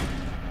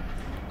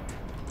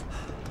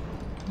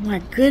 Oh my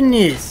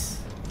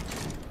goodness.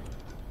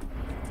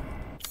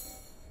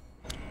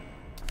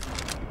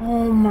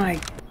 Oh my.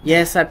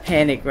 Yes, I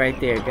panicked right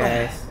there,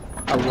 guys.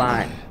 A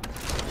lot.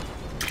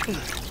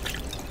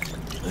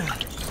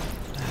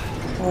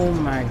 Oh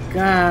my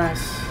gosh.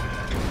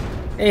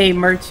 Hey,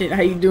 merchant,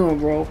 how you doing,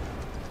 bro?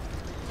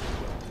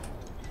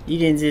 You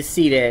didn't just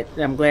see that.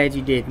 I'm glad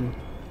you didn't.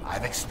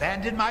 I've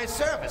expanded my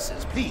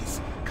services. Please,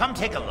 come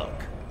take a look.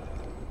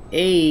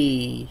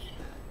 Hey.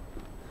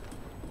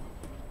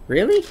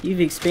 Really?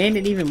 You've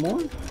expanded even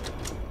more?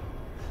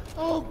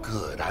 Oh,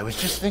 good. I was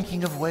just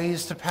thinking of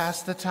ways to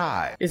pass the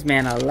time. This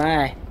man a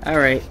lie.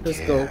 Alright,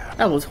 let's go.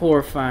 That was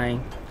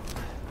horrifying.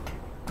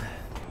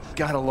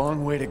 Got a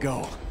long way to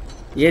go.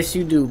 Yes,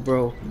 you do,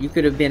 bro. You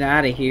could have been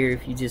out of here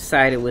if you just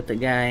sided with the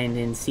guy and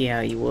didn't see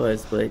how he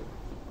was, but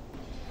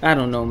I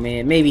don't know,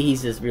 man. Maybe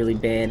he's just really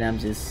bad. I'm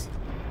just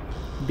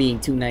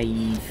being too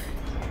naive.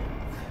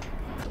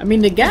 I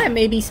mean, the guy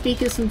may be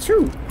speaking some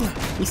truth.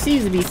 He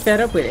seems to be fed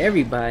up with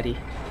everybody.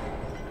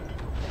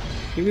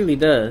 He really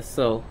does,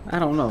 so I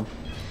don't know.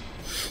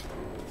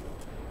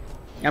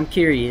 I'm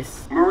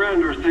curious.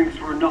 Miranda thinks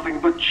we're nothing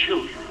but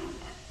children.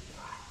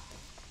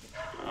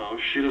 Oh,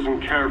 she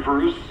doesn't care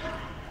for us.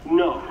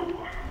 No.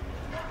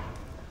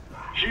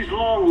 She's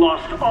long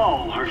lost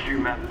all her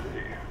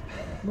humanity.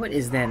 What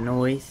is that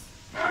noise?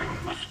 I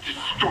must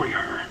destroy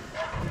her.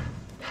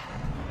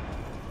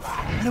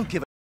 I don't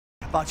give a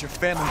about your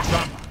family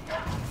drama.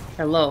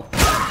 Hello.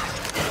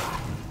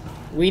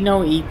 We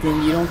know,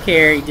 Ethan, you don't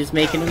care. You're just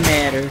making it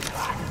matter.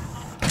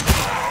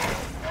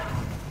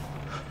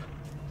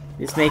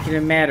 Just making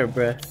it matter,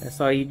 bruh.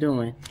 That's all you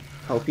doing.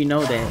 Hope you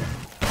know that.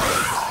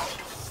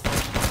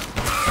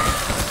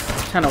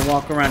 Trying to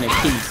walk around in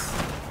peace.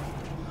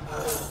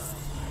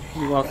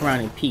 You walk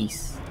around in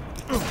peace.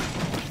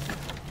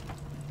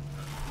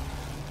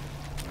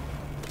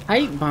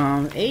 Pipe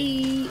bomb,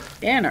 and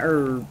an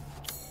herb.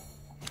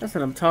 That's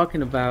what I'm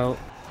talking about.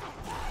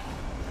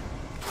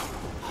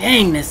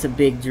 Dang, that's a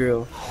big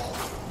drill.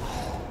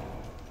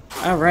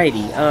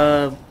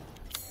 Alrighty,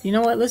 you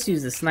know what? Let's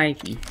use the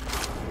snipey.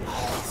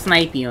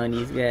 Snipey on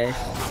these guys.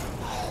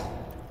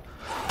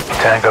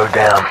 Tango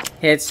down.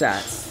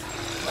 Headshots.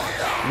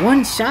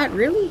 One shot,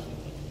 really?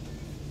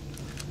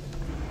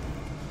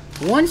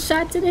 One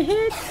shot to the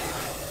head?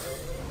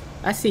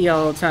 I see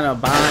y'all trying to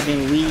bob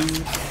and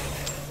weave.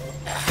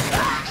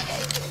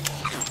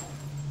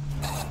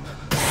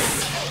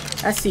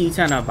 I see you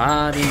trying to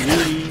bob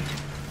and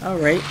weave.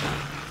 Alright.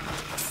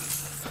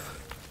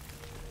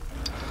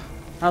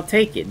 I'll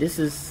take it.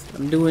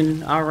 I'm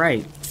doing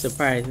alright,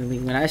 surprisingly.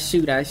 When I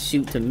shoot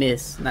to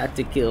miss, not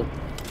to kill.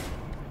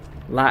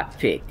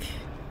 Lockpick.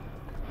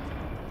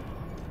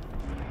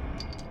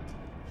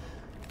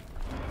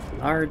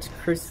 Large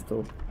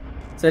crystal.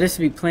 So there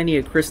should be plenty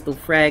of crystal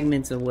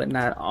fragments and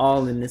whatnot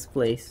all in this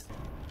place.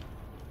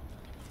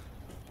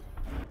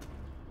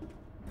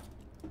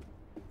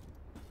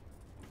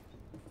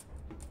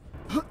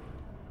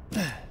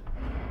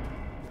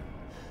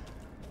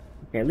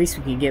 Okay, at least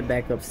we can get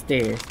back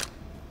upstairs.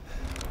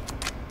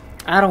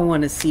 I don't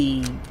want to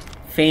see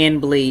Fan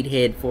Blade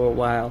Head for a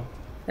while.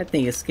 That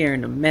thing is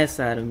scaring the mess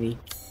out of me.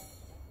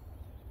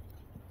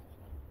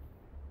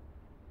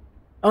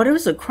 Oh, there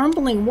was a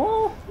crumbling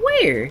wall?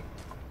 Where?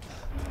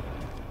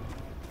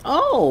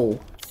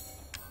 Oh!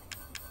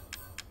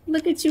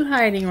 Look at you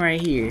hiding right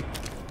here.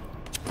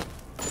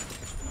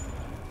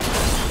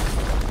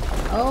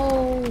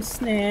 Oh,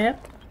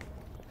 snap.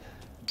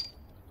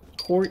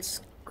 Quartz,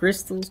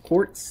 crystals,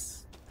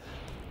 quartz.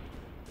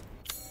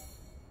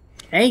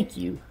 Thank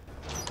you.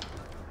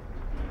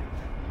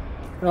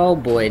 Oh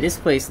boy, this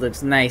place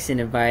looks nice and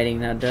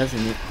inviting now,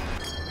 doesn't it?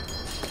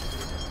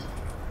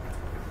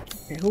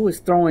 Who is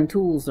throwing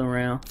tools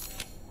around?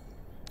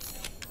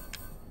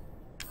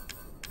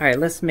 Alright,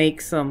 let's make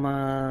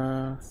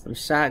some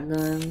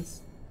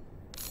shotguns.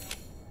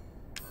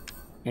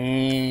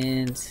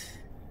 And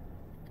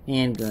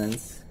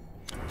handguns.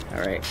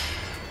 Alright.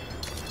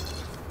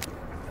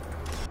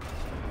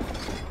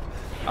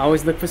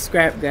 Always look for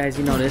scrap, guys.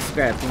 You know there's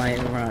scrap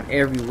lying around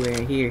everywhere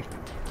in here.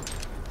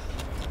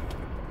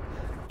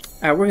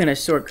 Alright, we're gonna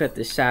shortcut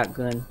the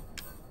shotgun.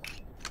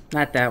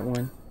 Not that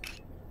one.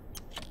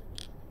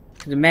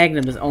 The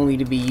Magnum is only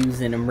to be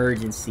used in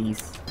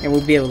emergencies. And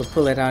we'll be able to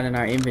pull it out in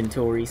our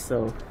inventory,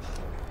 so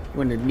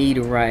when the need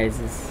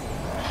arises.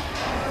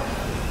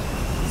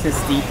 Since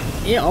the...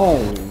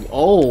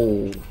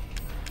 Oh!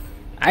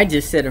 I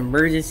just said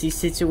emergency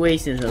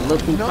situations and look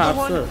who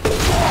pops up.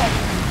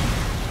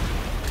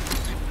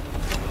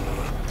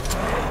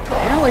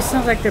 It always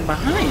sounds like they're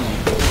behind me.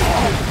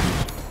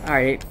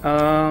 Alright,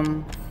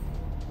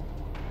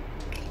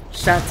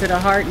 shot to the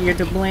heart, you're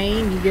to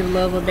blame. You give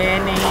love a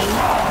bad name.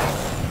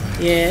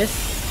 Yes.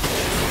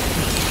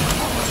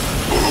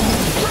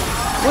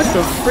 What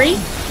the freak?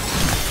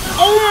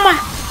 Oh my!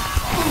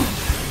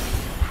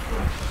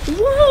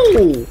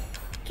 Whoa!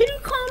 Can you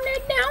calm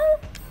that down?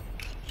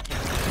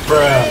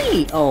 Bruh.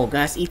 Hey! Oh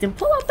gosh, Ethan,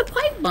 pull out the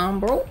pipe bomb,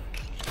 bro.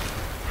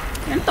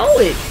 And throw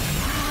it.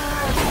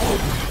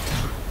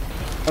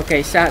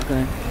 Okay,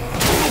 shotgun.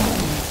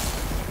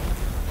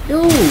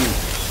 Dude!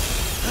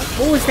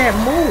 What was that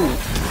move?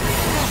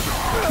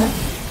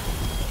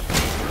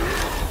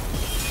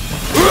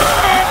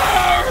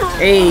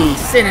 Hey,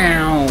 sit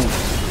down.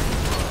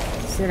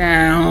 Sit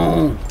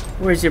down.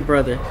 Where's your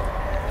brother?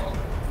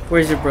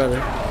 Where's your brother?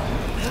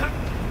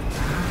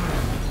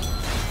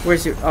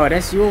 Where's your... Oh,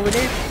 that's you over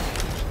there?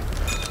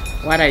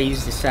 Why'd I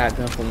use the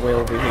shotgun from way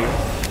over here?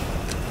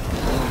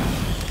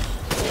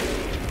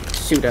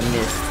 Shoot, I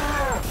missed.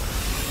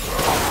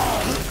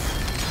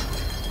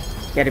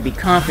 Gotta be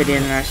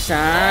confident in our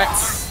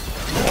shots.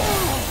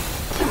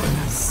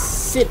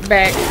 Sit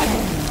back.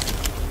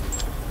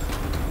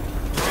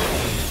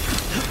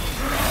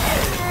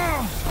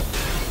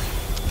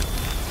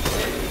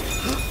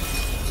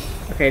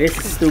 Okay, this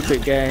is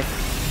stupid, guys.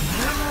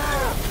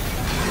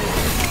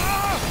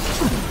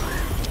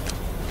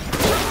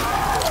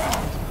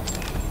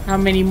 How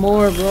many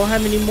more, bro? How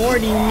many more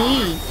do you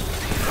need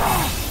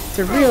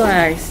to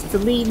realize to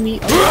leave me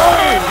alone?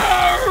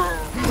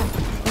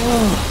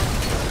 Oh.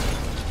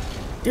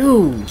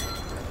 Dude.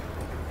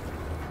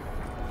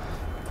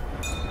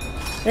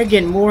 They're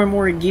getting more and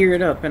more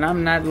geared up, and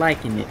I'm not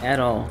liking it at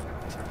all.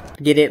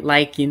 Get it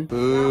liking?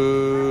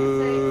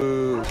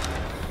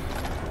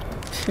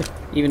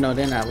 Even though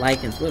they're not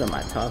likings, what am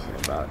I talking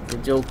about? The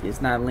joke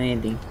is not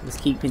landing.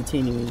 Just keep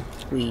continuing,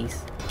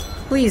 please.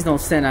 Please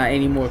don't send out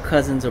any more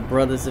cousins or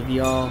brothers of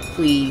y'all,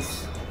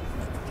 please.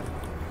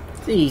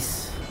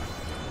 Jeez.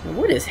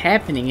 What is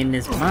happening in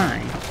this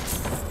mine?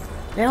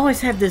 They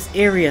always have this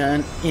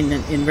area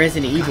in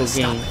Resident Evil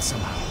games,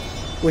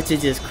 which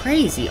is just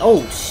crazy.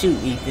 Oh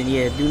shoot, Ethan,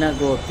 yeah, do not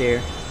go up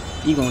there.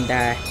 You gonna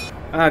die.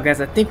 Oh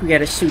guys, I think we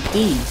gotta shoot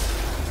these.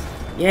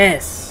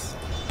 Yes.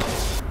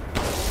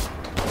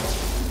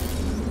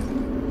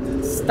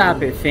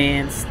 Stop it,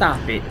 fans.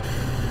 Stop it.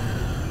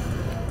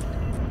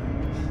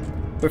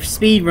 For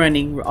speed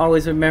running,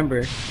 always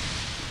remember,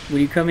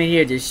 when you come in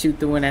here, just shoot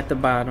the one at the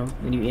bottom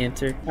when you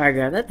enter. Alright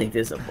guys, I think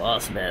there's a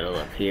boss battle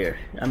up here.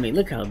 I mean,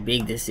 look how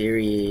big this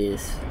area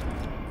is.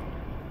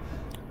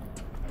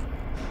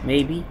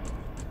 Maybe.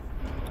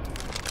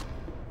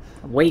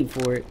 I'm waiting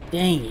for it.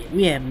 Dang it,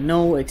 we have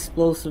no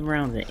explosive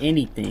rounds or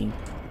anything.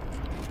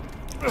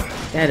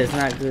 That is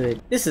not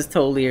good. This is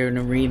totally an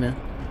arena.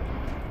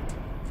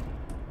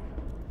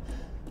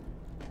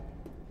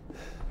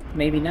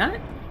 Maybe not?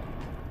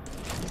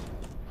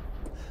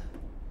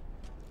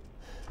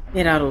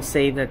 It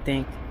auto-saved, I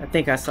think. I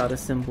think I saw the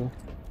symbol.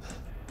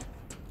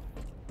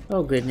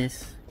 Oh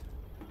goodness.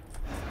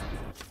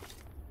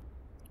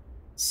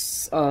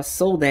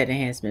 Sold that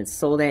enhancement.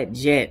 Sold that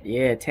jet.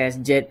 Yeah, attach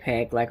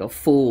jetpack like a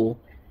fool.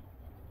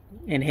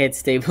 And head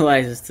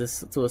stabilizers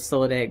to a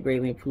Soldat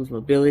greatly improves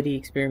mobility.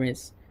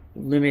 Experiments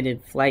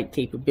limited flight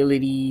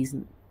capabilities.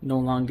 No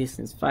long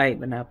distance fight,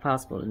 but not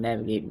possible to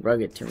navigate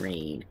rugged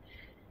terrain.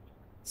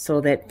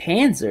 So that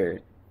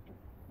Panzer.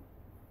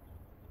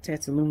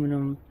 Attach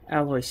aluminum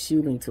alloy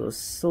shielding to a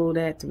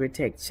Soldat to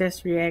protect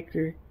chest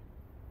reactor.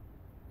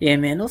 Yeah,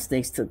 man, those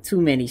things took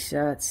too many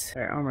shots.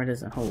 Our armor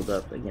doesn't hold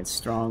up against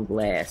strong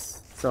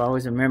glass, so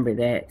always remember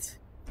that.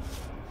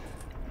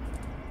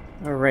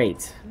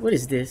 Alright, what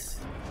is this?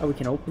 Oh, we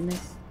can open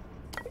this?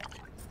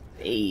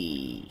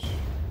 Hey.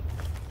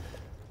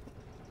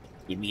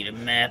 Give me the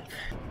map.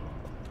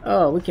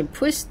 Oh, we can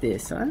push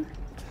this, huh?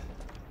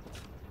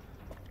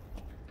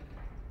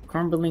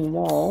 Crumbling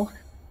wall.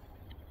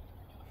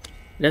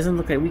 Doesn't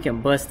look like we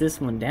can bust this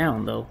one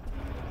down, though.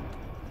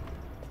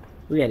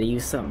 We gotta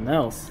use something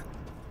else.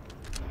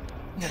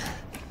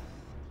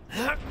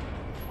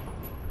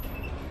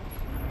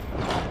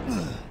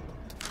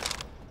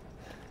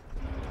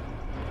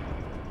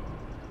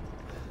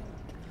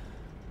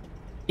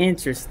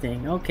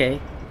 Interesting,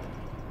 okay.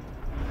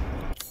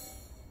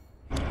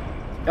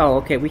 Oh,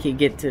 okay, we can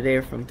get to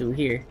there from through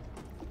here.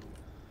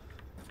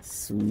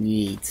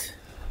 Sweet.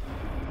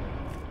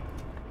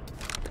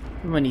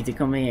 I'm gonna need to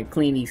come in and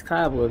clean these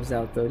cobwebs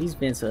out, though. These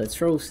vents are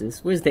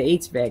atrocious. Where's the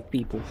HVAC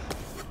people?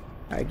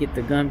 Alright, get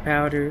the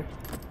gunpowder.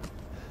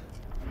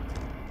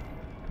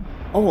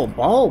 Oh, a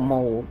ball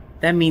mold.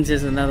 That means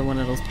there's another one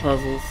of those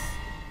puzzles.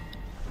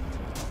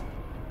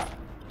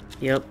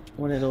 Yep,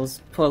 one of those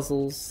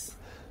puzzles.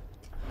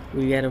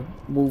 We gotta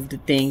move the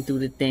thing through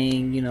the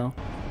thing, you know.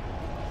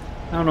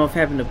 I don't know if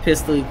having a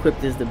pistol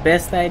equipped is the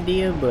best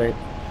idea, but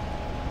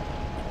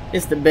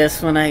it's the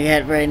best one I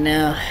got right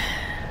now.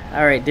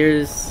 Alright,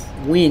 there's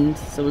wind,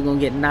 so we're gonna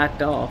get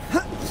knocked off.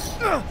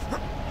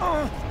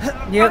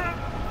 Yep.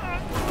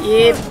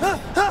 Yep.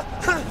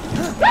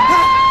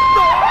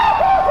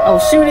 Oh,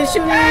 shoot it,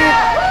 shoot it!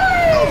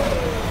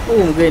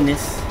 Oh,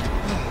 goodness.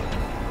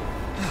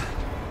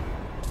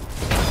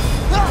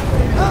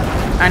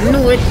 I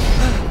knew it!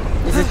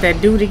 Is it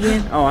that dude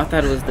again? Oh, I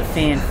thought it was the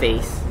fan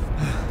face.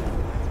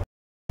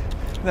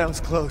 That was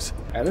close.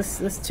 Alright,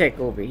 let's check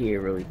over here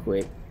really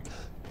quick.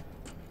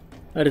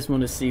 I just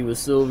want to see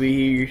what's over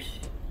here.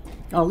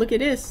 Oh, look at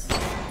this.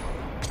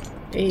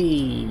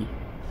 Hey.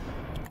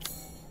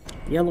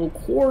 Yellow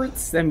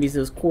quartz. That means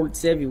there's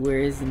quartz everywhere,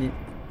 isn't it?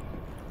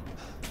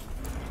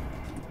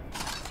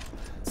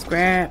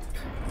 Scrap.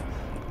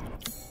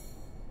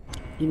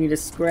 Give me the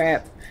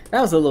scrap. That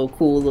was a little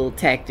cool little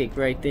tactic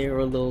right there, or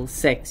a little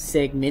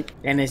segment.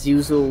 And as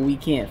usual, we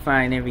can't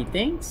find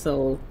everything,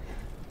 so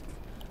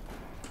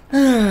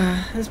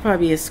there's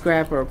probably a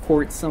scrap or a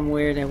quartz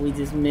somewhere that we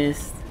just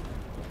missed.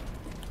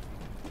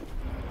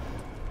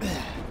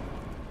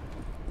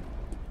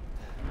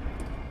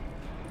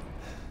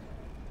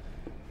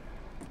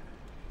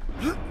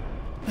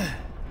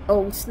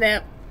 Oh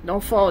snap,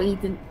 don't fall,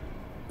 Ethan.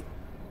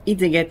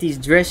 Ethan got these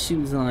dress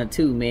shoes on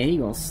too, man. He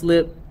gonna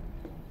slip.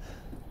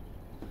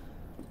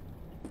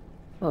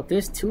 Oh,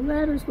 there's two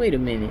ladders? Wait a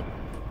minute.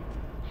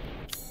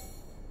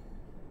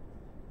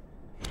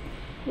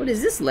 What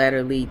does this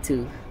ladder lead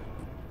to?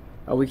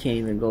 Oh, we can't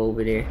even go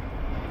over there.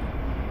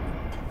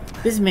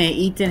 This man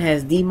Ethan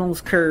has the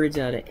most courage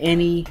out of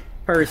any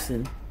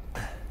person.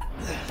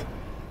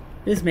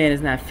 This man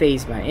is not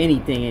fazed by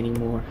anything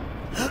anymore.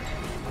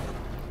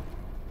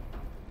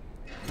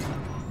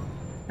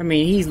 I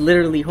mean, he's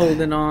literally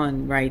holding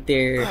on right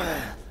there.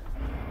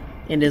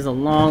 And there's a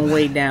long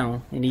way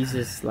down. And he's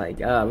just like,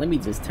 let me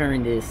just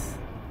turn this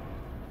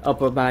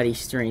upper body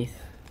strength.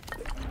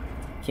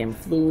 Chem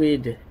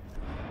fluid.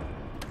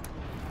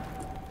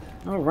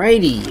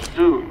 Alrighty.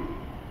 Soon,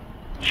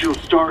 she'll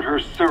start her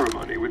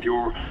ceremony with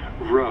your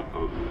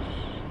rose.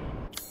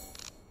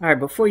 Alright,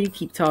 before you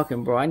keep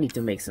talking, bro, I need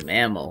to make some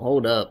ammo.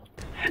 Hold up.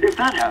 If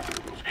that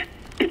happens,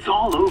 it's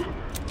all over.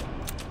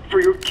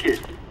 For your kid.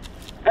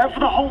 And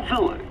for the whole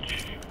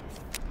village.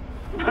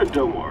 But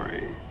don't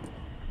worry.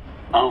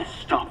 I'll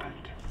stop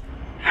it.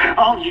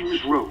 I'll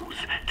use Rose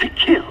to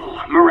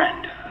kill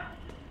Miranda.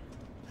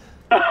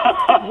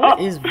 What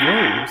is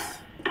Rose?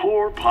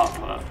 Poor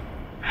Papa.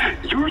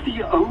 You're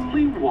the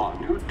only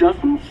one who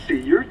doesn't see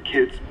your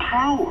kid's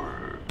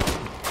power.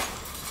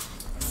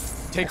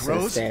 Take I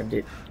Rose? stabbed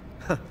it.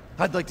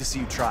 I'd like to see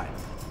you try.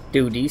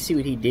 Dude, do you see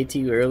what he did to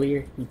you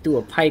earlier? He threw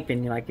a pipe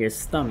in like your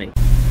stomach.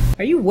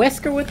 Are you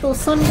Wesker with those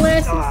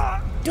sunglasses?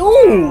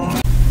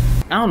 Dude!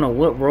 I don't know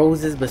what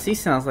Rose is, but she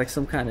sounds like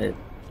some kind of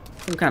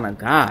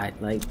god.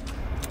 Like,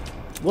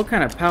 what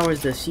kind of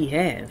powers does she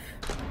have?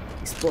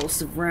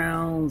 Explosive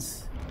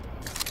rounds.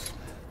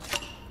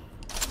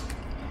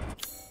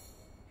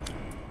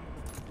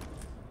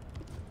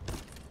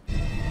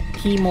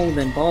 Key mold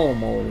and ball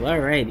mold.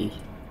 Alrighty.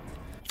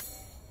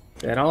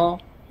 Is that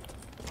all?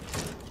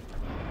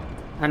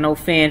 I know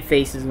fan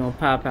face is gonna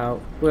pop out.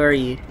 Where are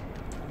you?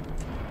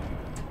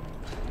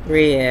 Where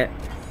you at?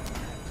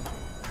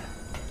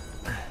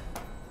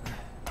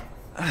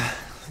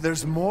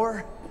 There's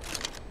more?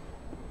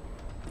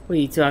 What are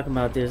you talking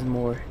about? There's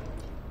more.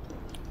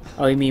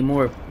 Oh, you mean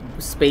more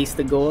space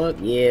to go up?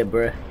 Yeah,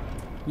 bruh.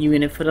 You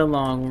in it for the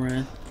long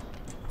run.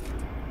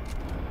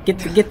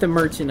 Get the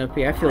merchant up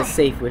here. I feel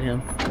safe with him.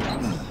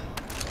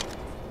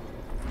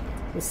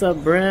 What's up,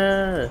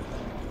 bruh?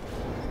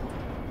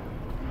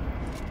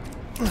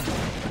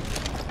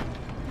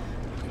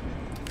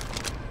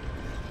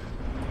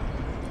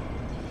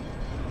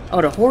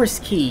 Oh, the horse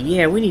key.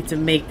 Yeah, we need to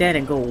make that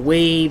and go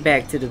way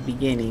back to the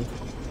beginning.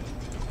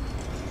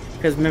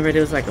 Because remember,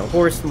 there was like a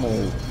horse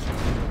mold.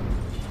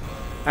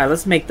 Alright,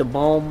 let's make the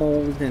ball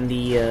mold and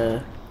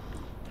the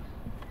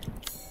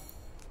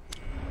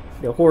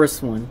horse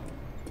one.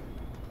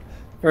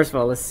 First of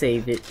all, let's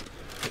save it.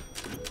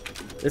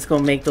 Let's go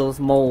make those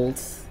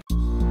molds.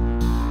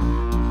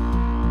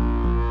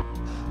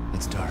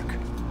 It's dark.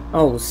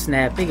 Oh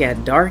snap, they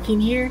got dark in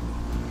here?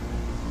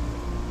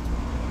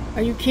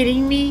 Are you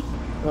kidding me?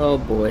 Oh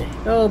boy,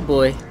 oh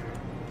boy.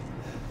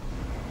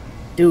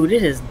 Dude,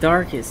 it is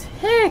dark as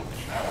heck.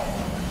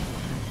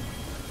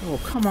 Oh,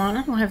 come on,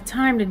 I don't have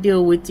time to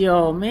deal with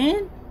y'all,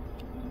 man.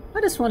 I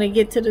just want to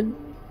get to the...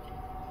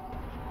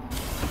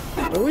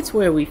 Oh, which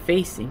way are we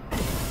facing?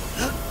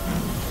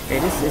 Okay,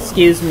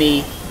 excuse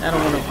me. I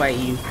don't want to fight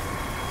you.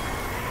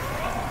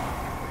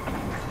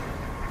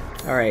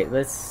 Alright,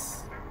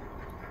 let's...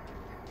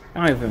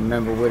 I don't even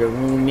remember where the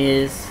room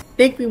is. I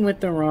think we went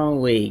the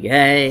wrong way,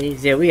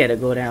 guys. Yeah, we gotta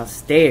go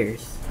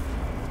downstairs.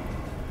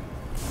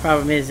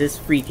 Problem is, this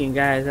freaking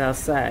guy's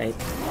outside.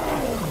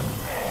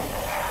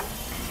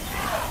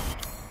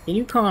 Can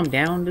you calm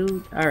down,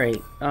 dude?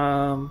 Alright,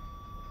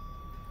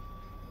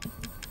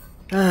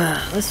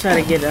 let's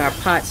try to get our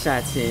pot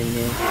shots in,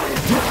 man.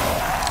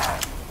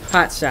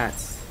 Pot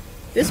shots.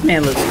 This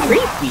man looks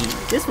creepy.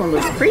 This one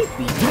looks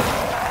creepy.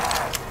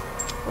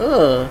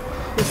 Ugh,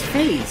 his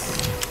face.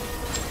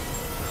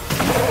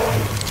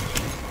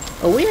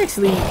 Oh, we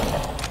actually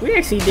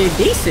did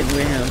decent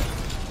with him.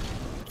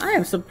 I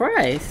am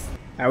surprised.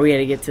 Alright, we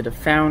gotta get to the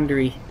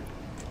foundry.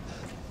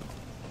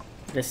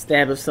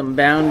 Establish some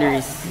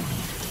boundaries.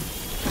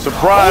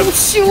 Surprise! Oh,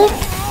 shoot!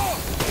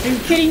 Are you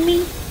kidding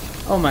me?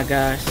 Oh my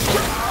gosh.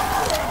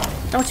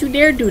 Don't you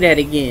dare do that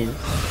again.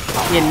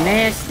 You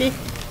nasty.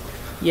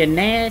 You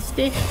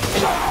nasty.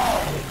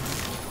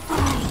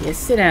 Yeah,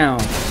 sit down.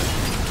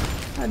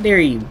 How dare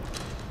you?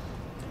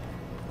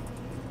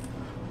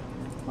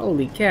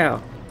 Holy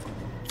cow.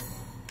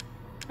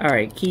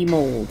 Alright, key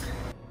mold.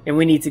 And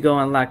we need to go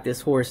unlock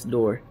this horse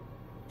door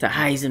to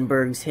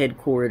Heisenberg's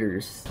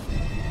headquarters.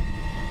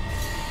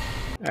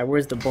 Alright,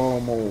 where's the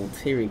ball mold?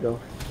 Here we go.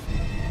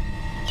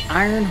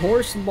 Iron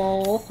horse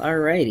ball.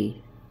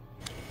 Alrighty.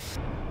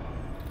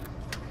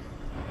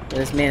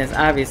 This man is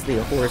obviously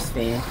a horse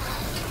fan.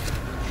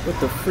 What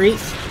the freak?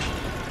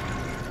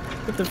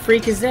 What the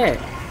freak is that?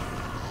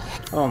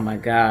 Oh my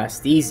gosh,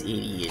 these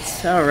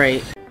idiots.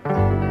 Alright.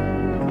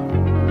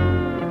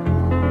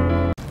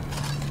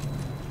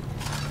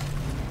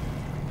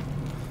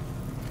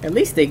 At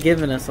least they're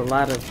giving us a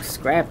lot of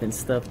scrap and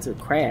stuff to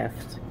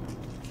craft.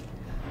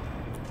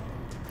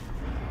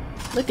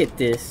 Look at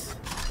this.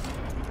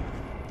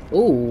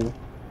 Ooh.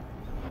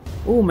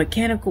 Ooh,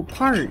 mechanical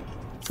part.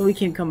 So we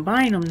can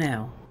combine them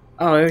now.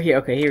 Oh, here.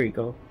 Okay, here we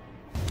go.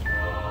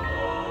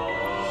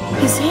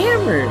 His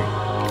hammer.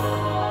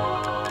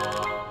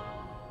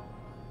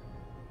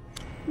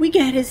 We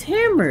got his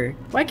hammer.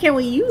 Why can't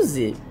we use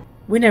it?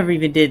 We never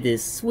even did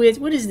this switch.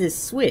 What is this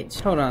switch?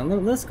 Hold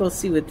on. Let's go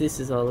see what this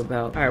is all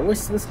about. All right,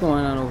 what's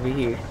going on over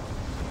here?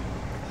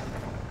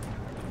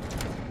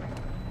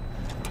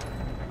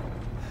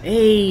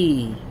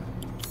 Hey.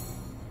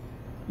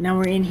 Now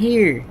we're in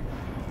here.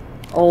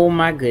 Oh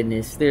my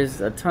goodness.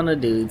 There's a ton of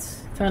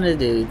dudes.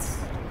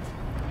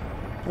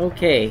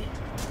 Okay.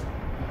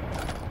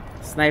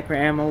 Sniper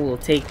ammo, we'll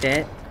take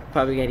that.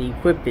 Probably gotta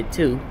equip it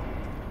too.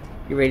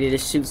 You ready to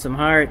shoot some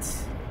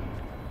hearts?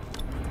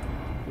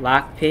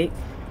 Lockpick.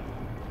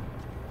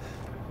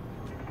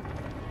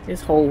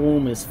 This whole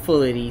room is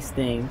full of these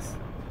things.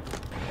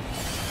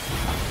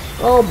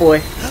 Oh boy.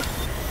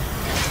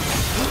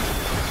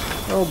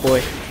 Oh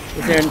boy.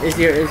 Is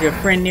your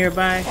friend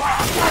nearby?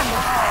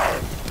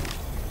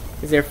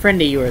 Is there a friend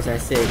of yours, I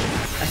said.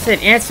 I said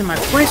answer my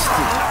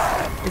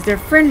question. Is there a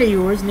friend of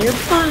yours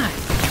nearby?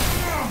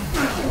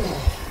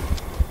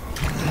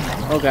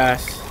 Oh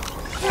gosh.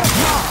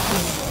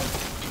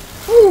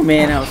 Ooh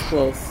man, that was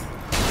close.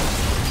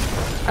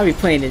 I be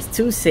playing this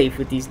too safe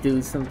with these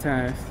dudes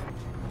sometimes.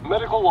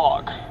 Medical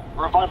log.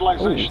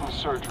 Revitalization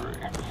surgery.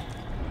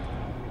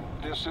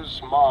 This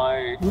is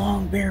my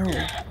long barrel.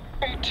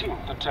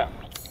 18th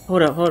attempt.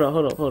 Hold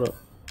up.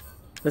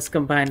 Let's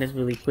combine this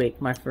really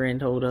quick, my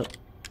friend. Hold up.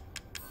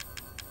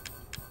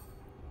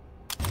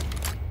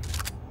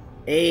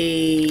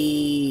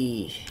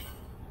 Hey.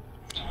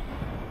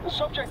 The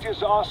subject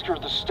is Oscar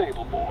the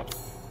stable boy.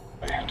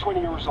 20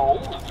 years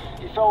old.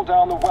 He fell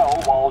down the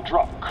well while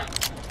drunk.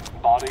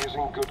 Body is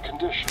in good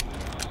condition.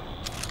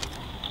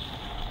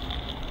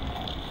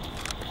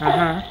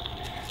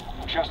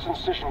 Chest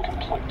incision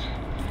complete.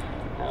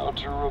 Now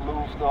to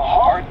remove the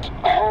heart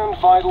and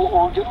vital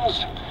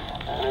organs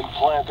and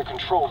implant the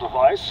control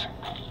device.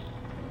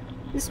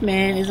 This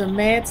man is a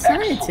mad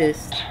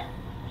scientist.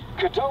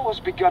 Cadeau has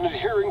begun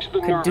adhering to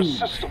the nervous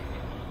system.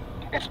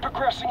 It's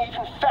progressing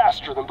even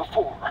faster than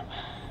before.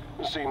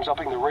 It seems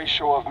upping the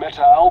ratio of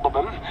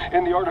meta-albumin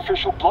in the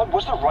artificial blood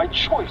was the right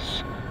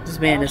choice. This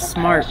man is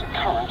smart. Pass a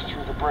current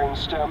through the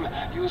brainstem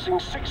using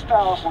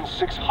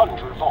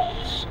 6,600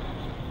 volts.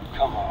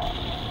 Come on.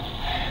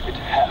 It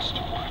has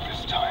to work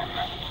this time.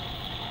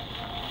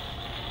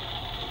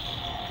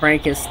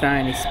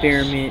 Frankenstein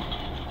experiment.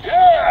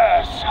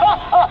 Yes! Ha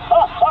ha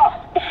ha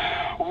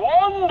ha!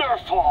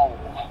 Wonderful!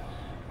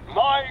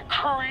 My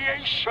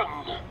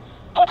creation!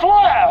 At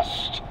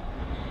last!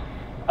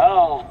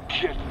 I'll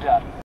get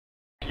that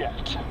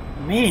yet.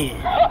 Man.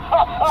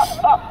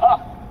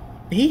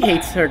 He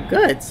hates her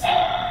guts.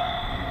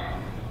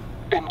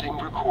 Ending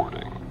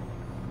recording.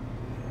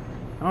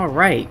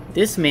 Alright,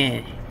 this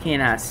man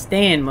cannot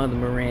stand Mother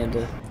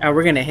Miranda. Alright,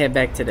 we're gonna head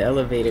back to the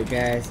elevator,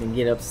 guys, and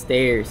get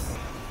upstairs.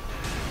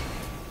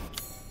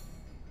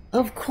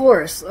 Of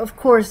course,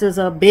 there's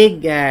a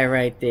big guy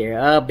right there.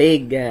 A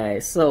big guy.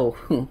 So,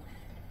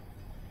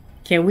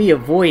 can we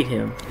avoid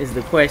him is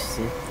the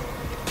question.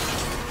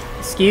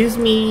 Excuse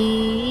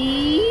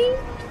me?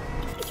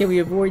 Can we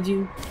avoid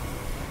you?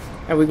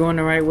 Are we going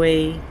the right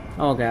way?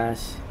 Oh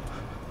gosh.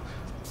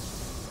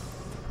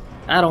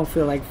 I don't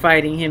feel like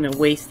fighting him and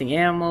wasting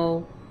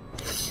ammo.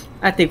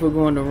 I think we're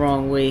going the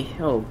wrong way.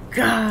 Oh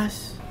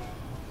gosh.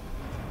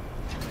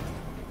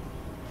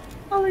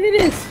 Oh, look at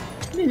this.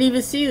 Didn't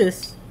even see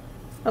this.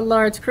 A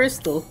large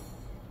crystal.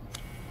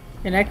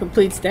 And that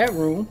completes that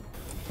room.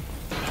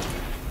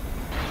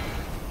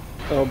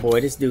 Oh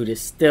boy, this dude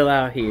is still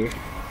out here.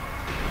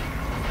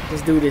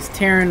 This dude is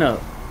tearing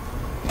up.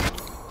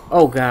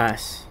 Oh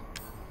gosh.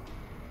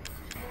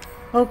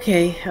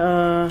 Okay, we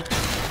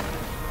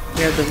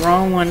have the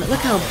wrong one. Look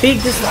how big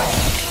this is.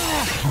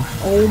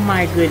 Oh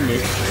my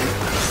goodness.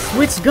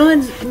 Switch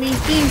guns, I mean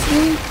things,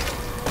 dude.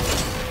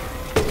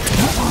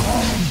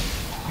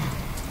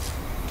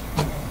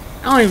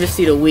 I don't even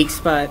see the weak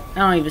spot.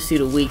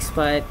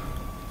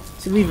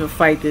 Should we even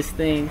fight this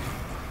thing?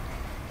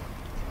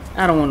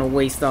 I don't want to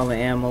waste all the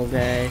ammo,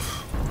 guys.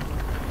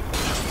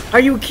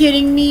 Are you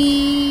kidding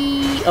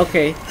me?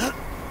 Okay.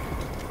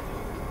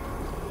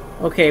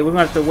 Okay, we're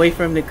gonna have to wait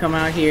for him to come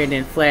out here and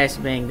then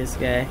flashbang this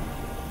guy.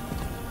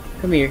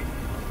 Come here.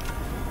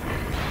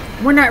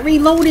 We're not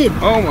reloaded!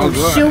 Oh my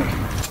god. Shoot!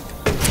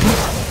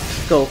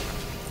 Go.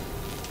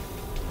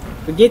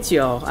 Forget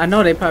y'all. I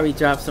know they probably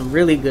dropped some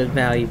really good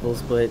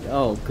valuables, but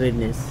oh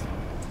goodness.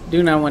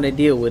 Do not want to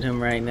deal with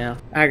him right now.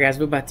 Alright guys,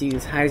 we're about to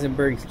use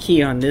Heisenberg's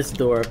key on this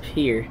door up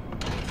here.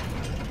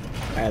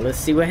 Alright, let's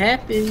see what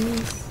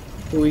happens.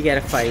 Who we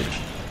gotta fight?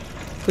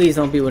 Please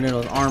don't be one of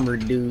those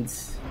armored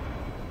dudes.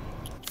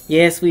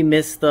 Yes, we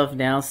missed stuff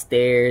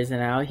downstairs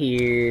and out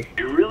here.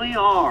 You really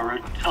are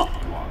a tough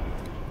one.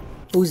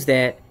 Who's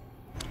that?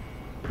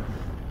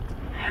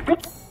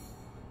 But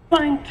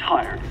I'm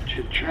tired of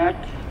chit-chat.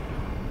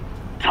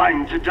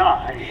 Time to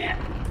die.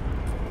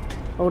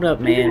 Hold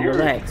up, man.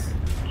 Relax.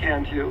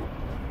 Can't you?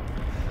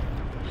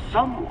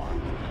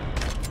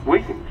 Someone's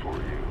waiting for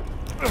you.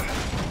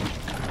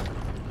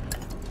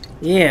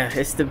 Yeah,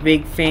 it's the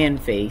big fan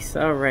face.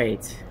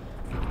 Alright.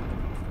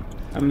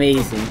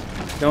 Amazing.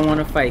 Don't want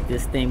to fight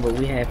this thing, but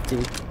we have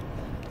to.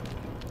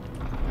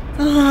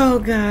 Oh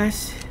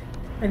gosh.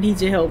 I need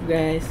your help,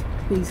 guys.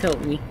 Please help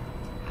me.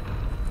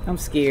 I'm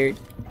scared.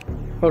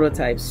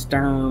 Prototype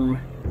Sturm.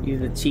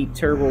 Use a cheap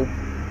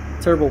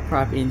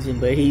turboprop engine,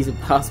 but he's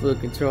impossible to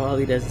control. All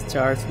he does is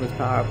charge so much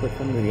power output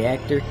from the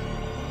reactor.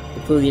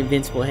 Completely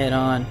invincible head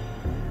on.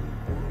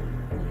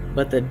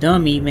 But the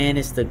dummy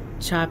managed to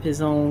chop his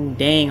own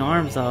dang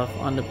arms off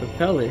on the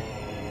propeller.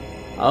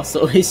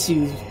 Also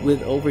issues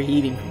with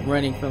overheating from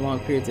running for long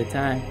periods of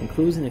time.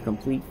 Conclusion, a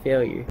complete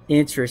failure.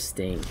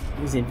 Interesting.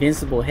 He's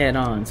invincible head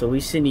on, so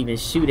we shouldn't even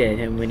shoot at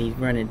him when he's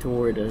running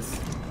toward us.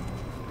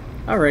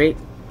 Alright.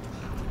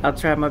 I'll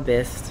try my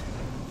best.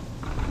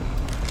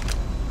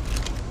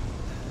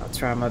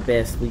 Try my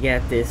best. We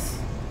got this.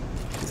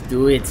 Let's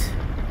do it.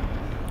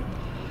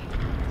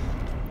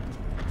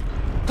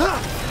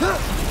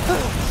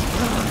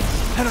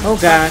 Oh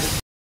gosh.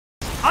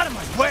 Out of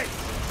my way!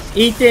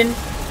 Ethan.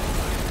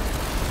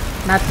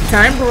 Not the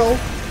time, bro.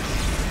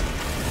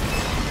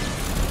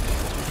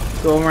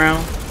 Go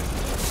around.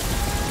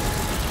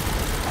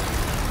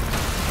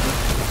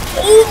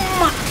 Oh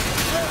my!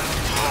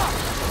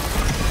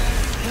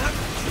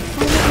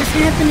 Oh, what is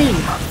happening?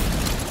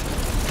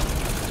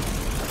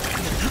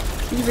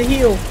 He's a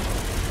heal.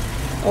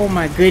 Oh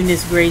my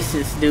goodness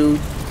gracious, dude.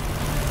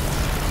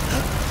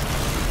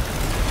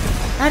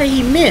 How did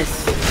he miss?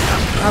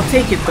 I'll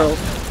take it though.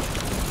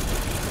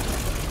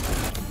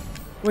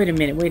 Wait a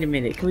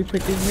minute. Can we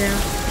put this down?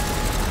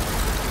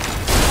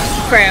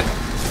 Crap.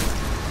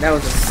 That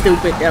was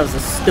a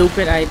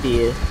stupid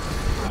idea.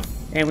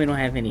 And we don't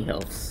have any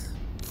healths.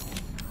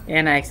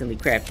 And I accidentally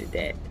crafted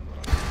that.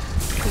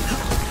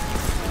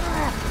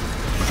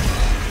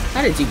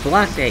 How did you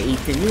block that,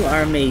 Ethan? You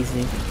are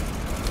amazing.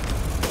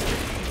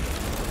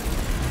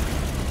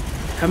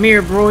 Come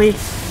here, bro. We're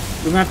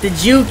gonna have to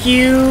juke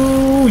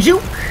you.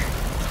 Juke!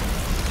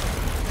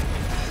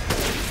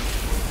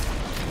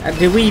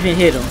 Did we even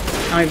hit him?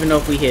 I don't even know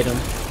if we hit him.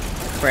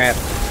 Crap.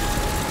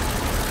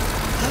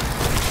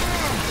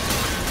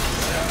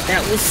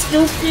 That was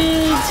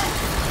stupid!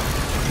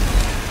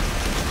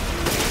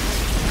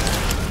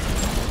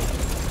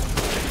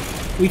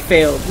 We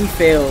failed.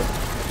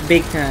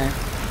 big time.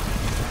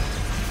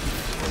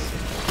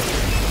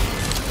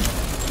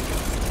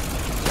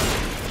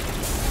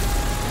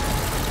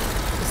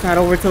 It's not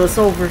over till it's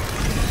over.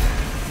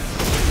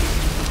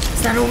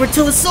 It's not over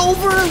till it's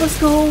over. Let's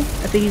go.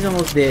 I think he's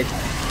almost dead.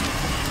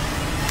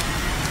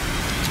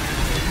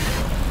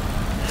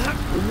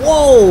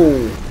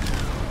 Whoa!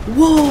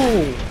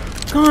 Whoa!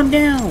 Calm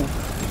down.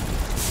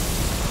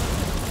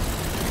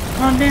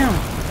 Calm down.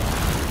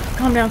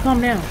 Calm down, calm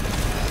down.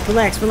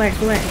 Relax, relax,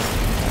 relax.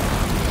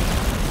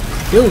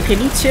 Dude,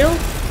 can you chill?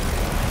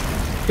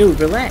 Dude,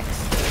 relax.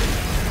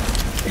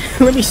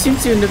 Let me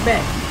shoot you in the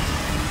back.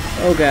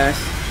 Oh gosh.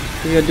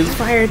 We're gonna do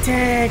fire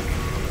attack.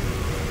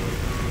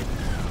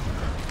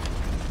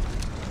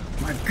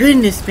 My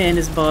goodness, man,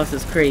 this boss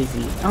is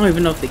crazy. I don't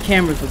even know if the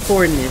camera's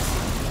recording this.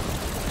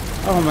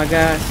 Oh my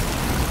gosh.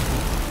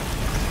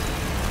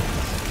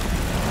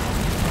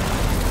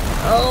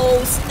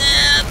 Oh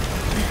snap!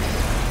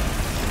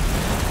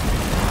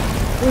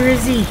 Where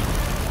is he?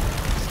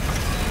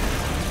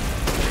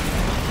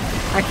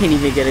 I can't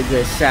even get a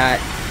good shot.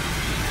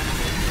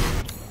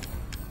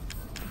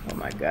 Oh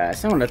my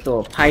gosh, I want to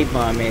throw a pipe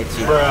bomb at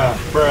you. Bruh,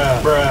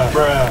 bruh, bruh,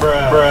 bruh,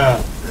 bruh,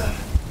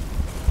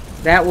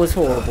 bruh. That was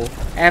horrible.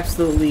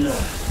 Absolutely.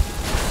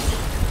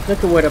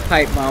 Look at where the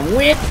pipe bomb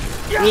went.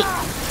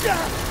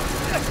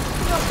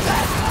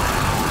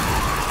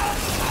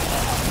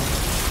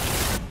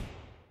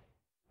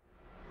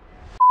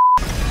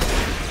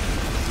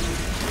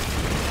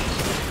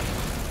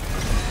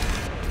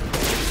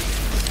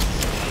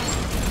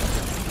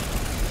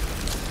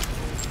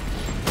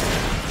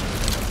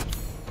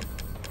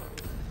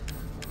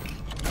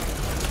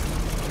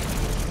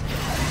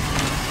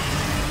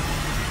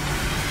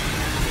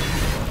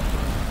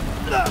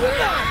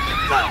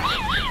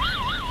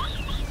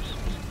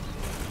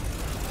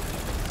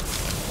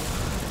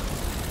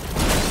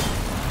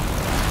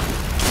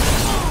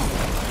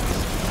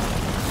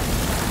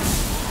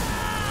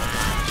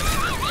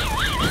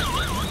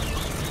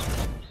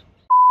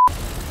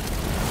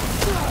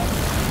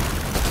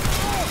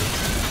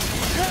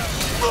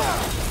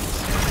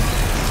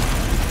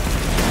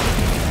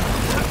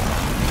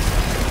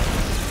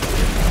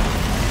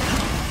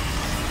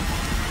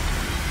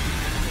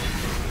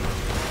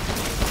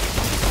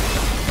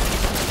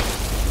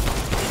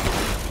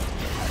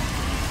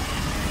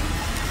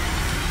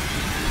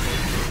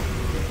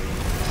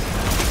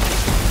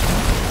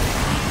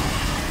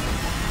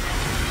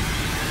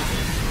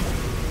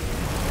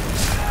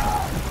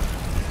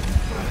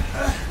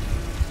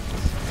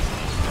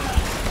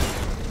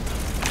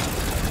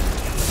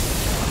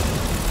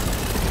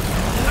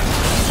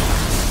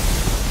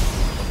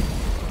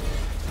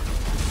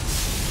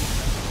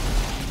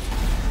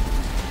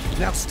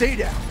 Now stay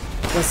down.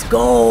 Let's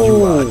go.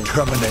 You are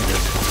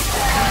terminated.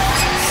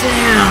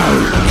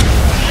 Damn.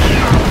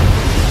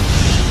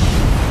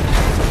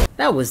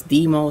 That was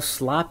the most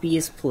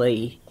sloppiest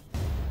play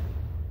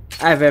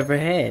I've ever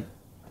had.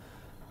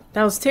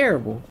 That was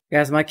terrible.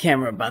 Guys, my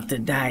camera about to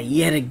die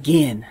yet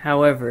again.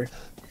 However,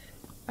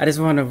 I just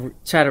want to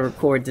try to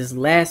record this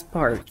last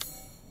part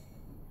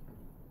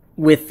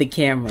with the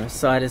camera.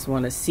 So I just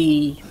want to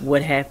see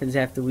what happens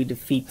after we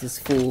defeat this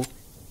fool.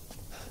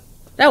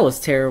 That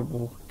was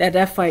terrible.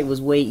 That fight was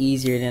way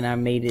easier than I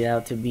made it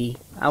out to be.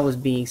 I was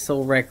being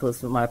so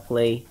reckless with my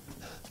play.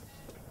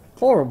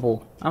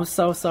 Horrible. I'm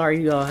so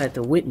sorry you all had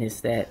to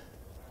witness that.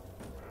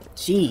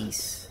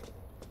 Jeez.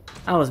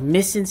 I was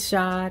missing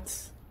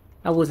shots.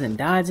 I wasn't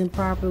dodging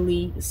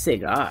properly. The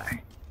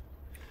cigar.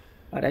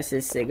 Oh, that's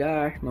his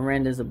cigar.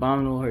 Miranda's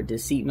abominable. Her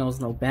deceit knows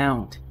no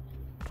bound.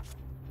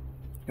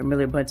 You're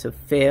merely a bunch of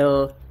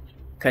failed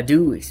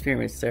Kadu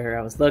experiments to her.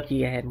 I was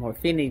lucky I had more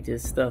affinity to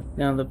this stuff.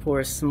 None of the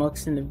poorest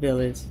smucks in the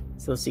village.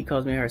 So she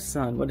calls me her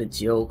son. What a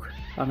joke.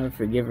 I'll never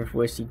forgive her for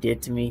what she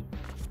did to me.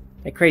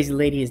 That crazy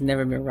lady has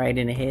never been right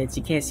in the head.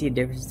 She can't see a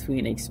difference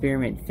between an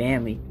experiment and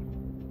family.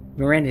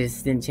 Miranda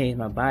just didn't change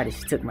my body.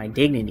 She took my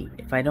dignity.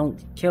 If I don't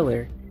kill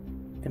her,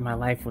 then my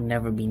life will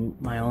never be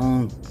my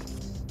own.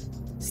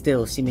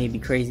 Still, she may be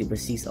crazy, but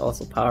she's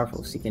also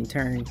powerful. She can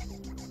turn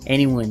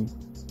anyone.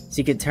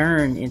 She could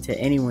turn into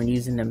anyone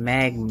using the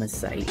magma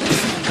site.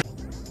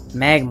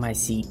 Magma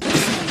seat.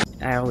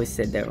 I always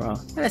said that wrong.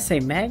 Did I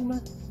say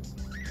magma?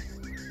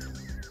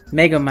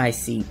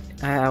 Megamycete.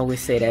 I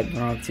always say that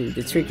wrong too.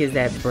 The trick is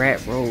that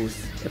brat Rose.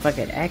 If I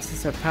could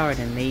access her power,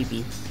 then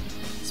maybe.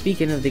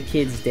 Speaking of the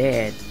kid's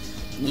dad,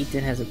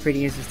 Ethan has a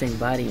pretty interesting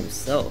body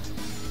himself.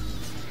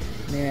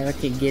 Man, I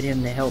could get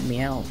him to help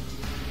me out.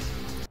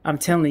 I'm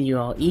telling you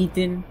all,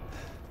 Ethan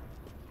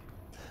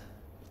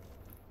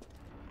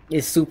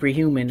is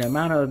superhuman. The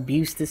amount of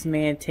abuse this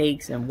man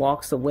takes and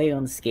walks away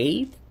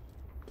unscathed,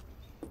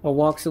 or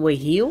walks away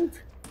healed,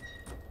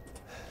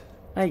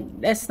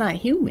 like, that's not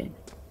human.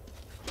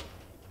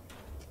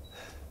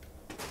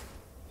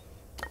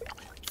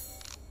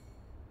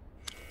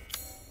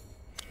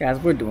 Guys,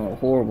 we're doing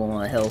horrible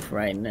on health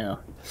right now.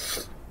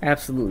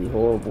 Absolutely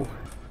horrible.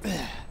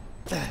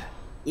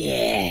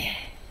 Yeah.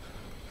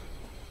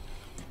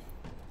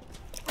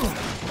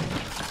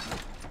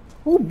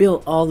 Who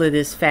built all of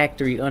this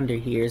factory under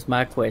here is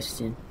my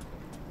question.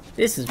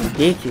 This is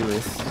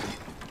ridiculous.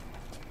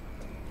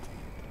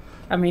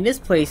 I mean, this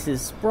place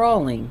is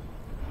sprawling.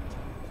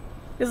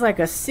 There's like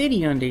a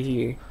city under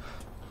here.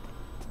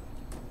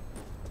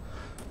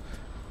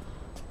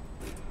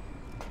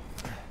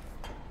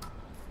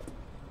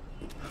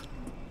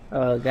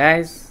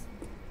 Guys.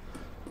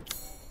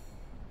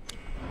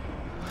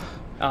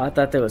 Oh, I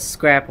thought there was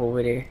scrap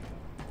over there.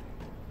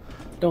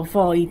 Don't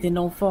fall, Ethan.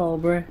 Don't fall,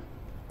 bruh.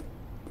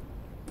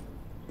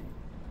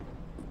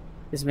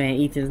 This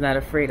man, Ethan's not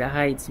afraid of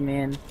heights,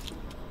 man.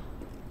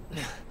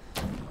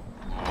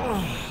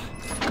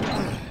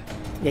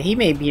 Yeah, he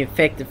may be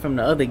infected from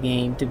the other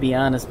game, to be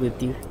honest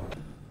with you.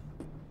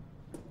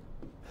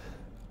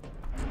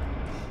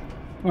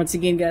 Once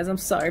again, guys, I'm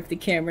sorry if the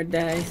camera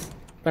dies,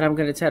 but I'm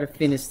gonna try to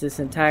finish this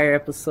entire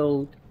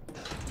episode.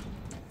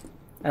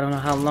 I don't know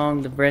how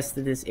long the rest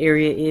of this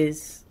area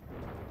is,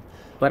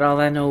 but all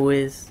I know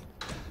is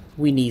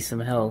we need some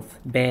health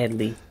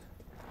badly.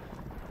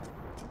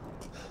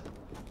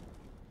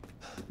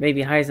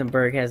 Maybe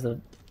Heisenberg has a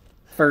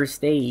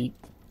first aid.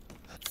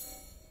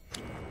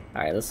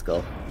 Alright, let's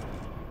go.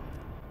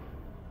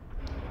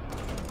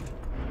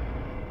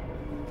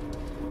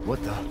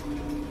 What the?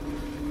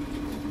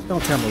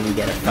 Don't tell me we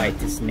gotta fight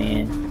this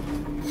man.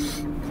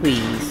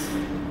 Please.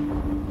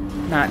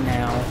 Not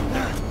now.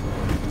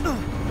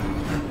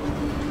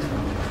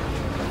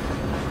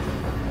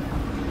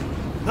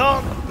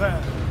 Not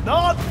bad.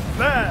 Not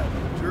bad,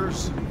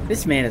 Rangers.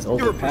 This man is You're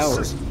overpowered.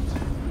 persistent.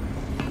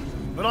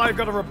 But I've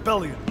got a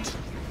rebellion.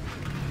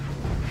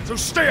 So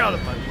stay out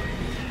of my way.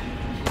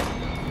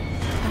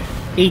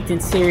 Ethan,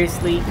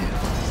 seriously?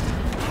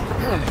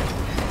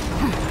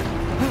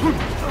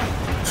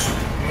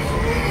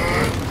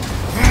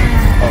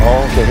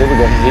 Oh, okay, here we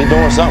go. He's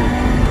doing something.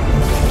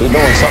 He's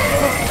doing something.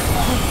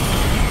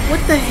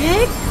 What the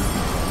heck?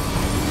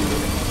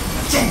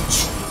 Don't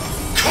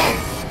come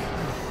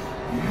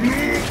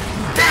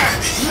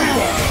back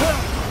here!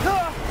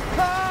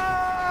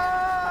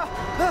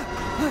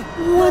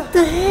 What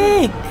the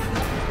heck?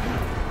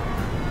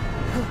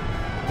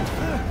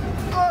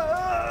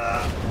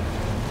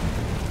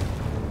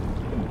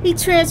 He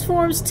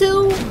transforms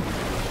too? I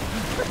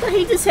thought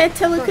he just had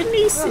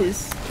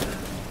telekinesis.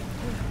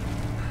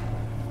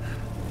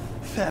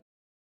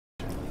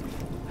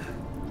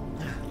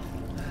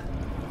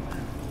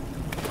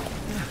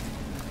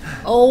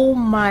 Oh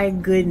my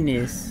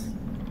goodness.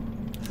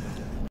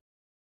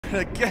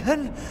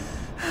 Again?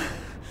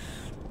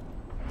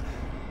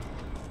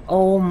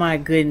 Oh my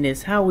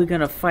goodness. How are we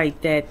gonna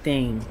fight that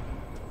thing?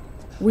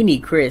 We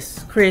need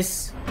Chris.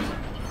 Chris,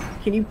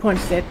 can you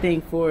punch that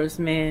thing for us,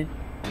 man?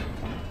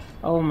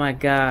 Oh my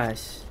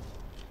gosh.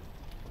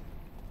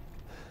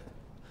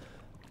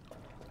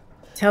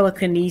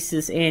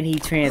 Telekinesis and he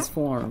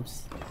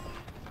transforms.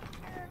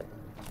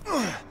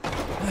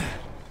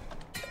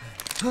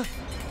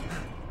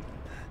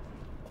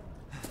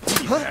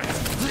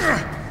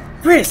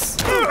 Chris!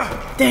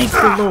 Thank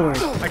the Lord.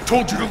 I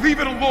told you to leave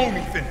it alone,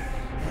 Ethan.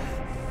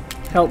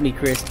 Help me,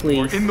 Chris,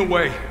 please. We're in the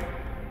way.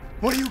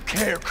 What do you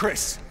care,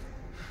 Chris?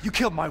 You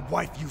killed my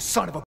wife, you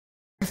son of a...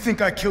 You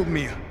think I killed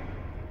Mia?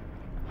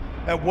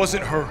 That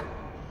wasn't her.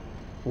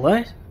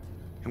 What?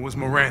 It was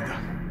Miranda.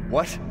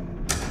 What?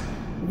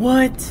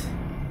 What?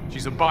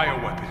 She's a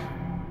bioweapon.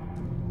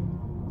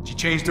 She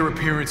changed her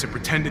appearance and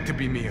pretended to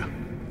be Mia.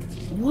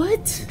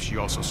 What? She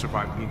also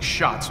survived being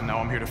shot, so now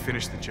I'm here to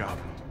finish the job.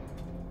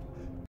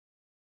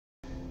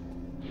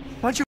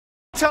 Why don't you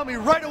tell me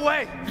right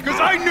away? Because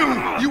I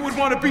knew you would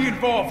want to be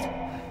involved.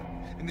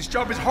 And this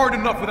job is hard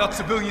enough without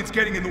civilians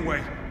getting in the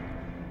way.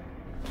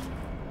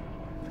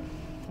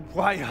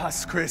 Why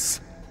us, Chris?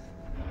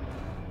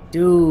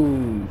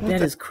 Dude,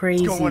 that is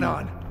crazy. What's going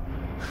on?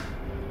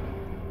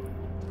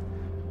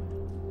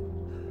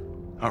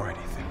 All right,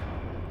 Ethan.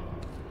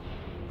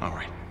 All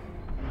right.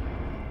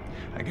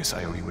 I guess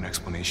I owe you an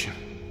explanation.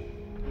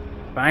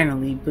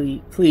 Finally,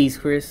 please,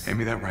 Chris. Hand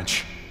me that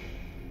wrench.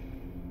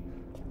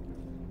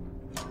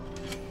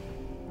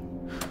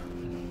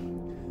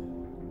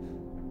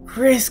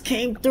 Chris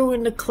came through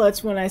in the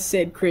clutch when I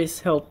said,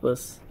 Chris, help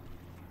us.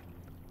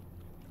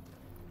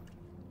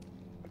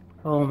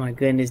 Oh my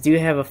goodness, do you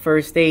have a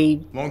first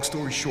aid? Long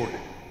story short,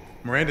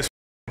 Miranda's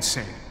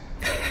insane.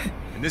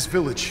 In this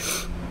village,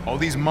 all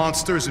these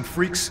monsters and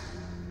freaks,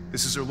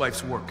 this is her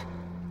life's work.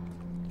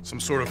 Some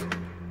sort of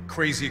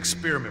crazy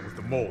experiment with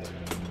the mold.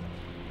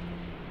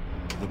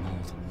 The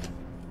mold.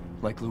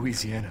 Like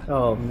Louisiana.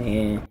 Oh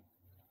man.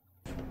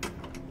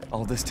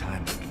 All this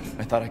time,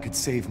 I thought I could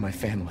save my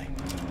family.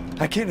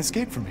 I can't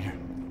escape from here.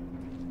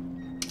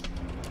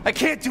 I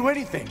can't do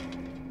anything.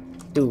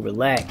 Dude,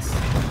 relax.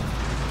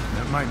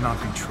 That might not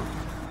be true.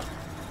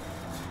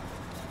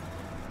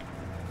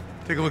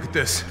 Take a look at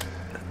this.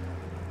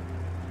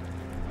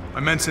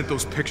 My men sent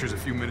those pictures a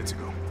few minutes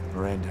ago.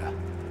 Miranda.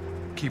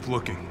 Keep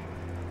looking.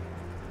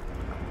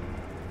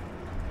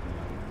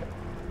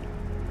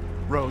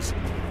 Rose.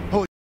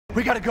 Holy,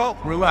 we gotta go.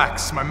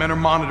 Relax. My men are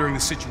monitoring the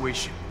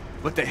situation.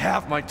 But they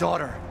have my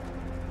daughter.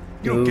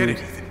 You don't get it,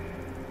 Ethan.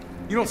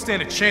 You don't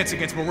stand a chance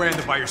against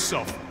Miranda by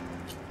yourself.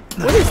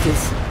 What is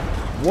this?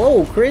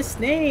 Whoa, Chris,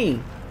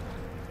 dang.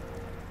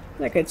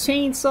 Like a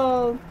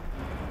chainsaw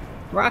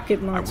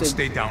rocket launcher. I will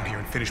stay down here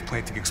and finish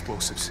planting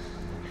explosives.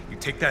 You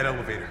take that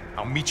elevator.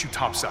 I'll meet you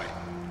topside.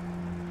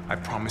 I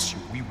promise you,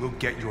 we will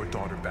get your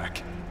daughter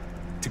back.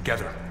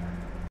 Together.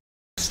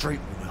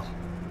 Straight we will.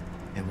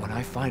 And when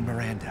I find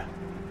Miranda,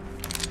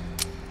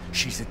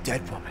 she's a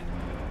dead woman.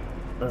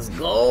 Let's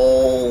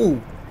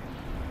go.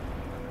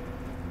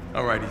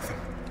 All right, Ethan.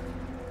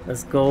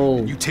 Let's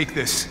go. You take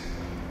this,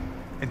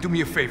 and do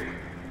me a favor.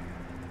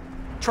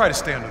 Try to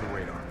stay under the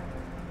radar.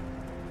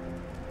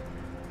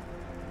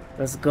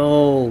 Let's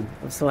go.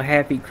 I'm so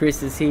happy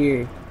Chris is here.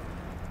 You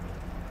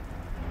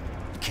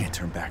can't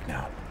turn back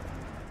now.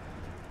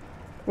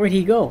 Where'd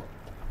he go?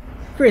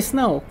 Chris,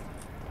 no.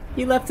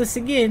 He left us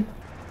again.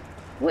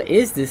 What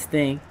is this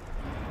thing?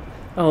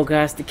 Oh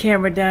gosh, the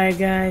camera died,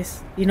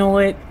 guys. You know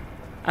what?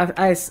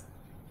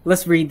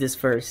 Let's read this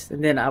first,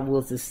 and then I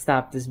will just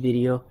stop this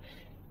video.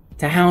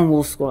 To Hound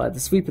Wolf Squad, the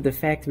sweep of the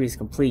factory is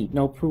complete.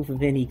 No proof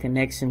of any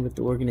connection with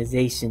the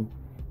organization.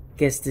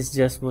 Guess this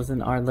just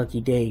wasn't our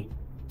lucky day.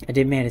 I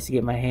did manage to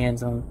get my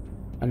hands on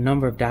a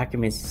number of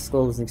documents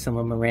disclosing some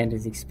of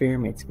Miranda's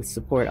experiments, which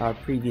support our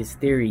previous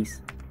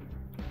theories.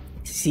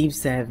 She seems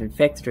to have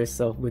infected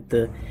herself with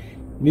the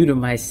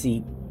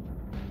mutant,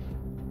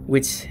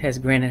 which has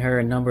granted her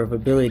a number of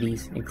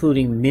abilities,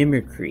 including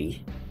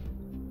mimicry.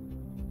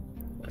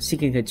 She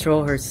can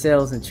control her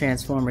cells and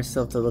transform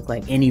herself to look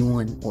like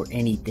anyone or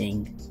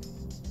anything.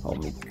 Oh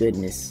my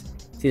goodness.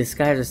 She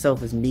disguised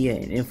herself as Mia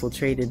and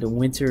infiltrated the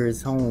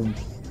Winter's home.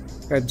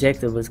 Her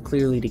objective was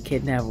clearly to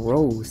kidnap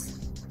Rose.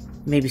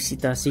 Maybe she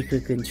thought she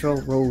could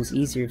control Rose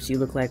easier if she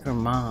looked like her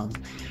mom.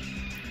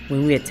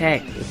 When we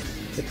attacked,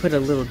 it put a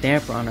little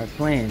damper on our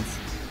plans,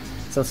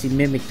 so she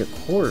mimicked a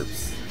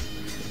corpse.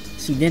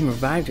 She then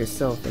revived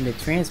herself in the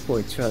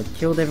transport truck,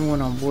 killed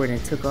everyone on board,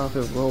 and took off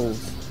with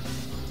Rose.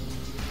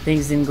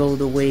 Things didn't go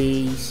the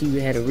way she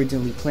had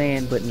originally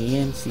planned, but in the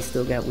end, she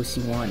still got what she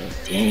wanted.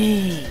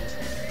 Dang!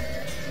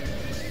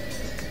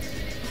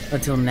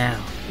 Until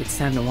now, it's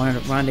time to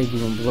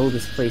rendezvous and blow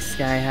this place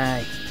sky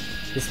high.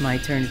 This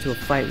might turn into a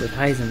fight with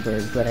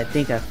Heisenberg, but I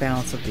think I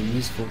found something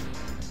useful.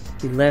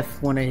 He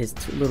left one of his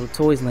little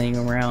toys laying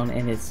around,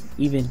 and it's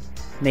even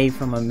made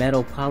from a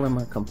metal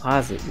polymer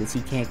composite, which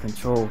he can't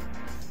control.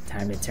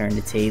 Time to turn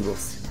the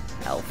tables.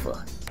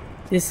 Alpha.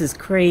 This is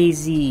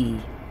crazy.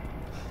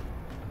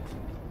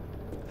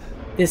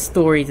 This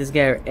story just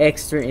got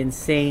extra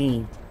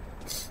insane.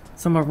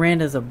 So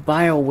Miranda's a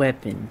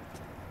bioweapon.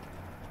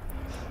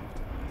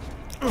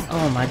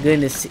 Oh my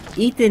goodness.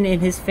 Ethan and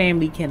his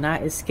family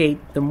cannot escape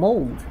the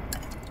mold.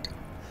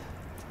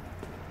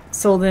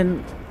 So then,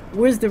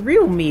 where's the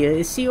real Mia?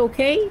 Is she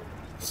okay?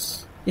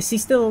 Is she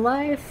still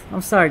alive?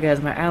 I'm sorry guys,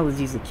 my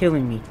allergies are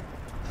killing me.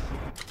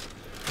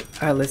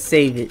 Alright, let's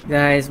save it.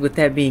 Guys, with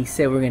that being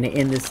said, we're going to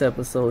end this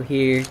episode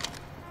here.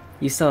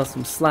 You saw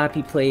some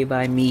sloppy play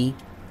by me.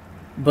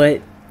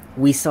 But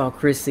we saw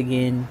Chris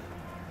again.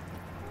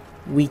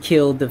 We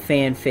killed the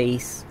fan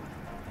face.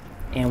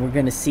 And we're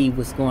going to see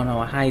what's going on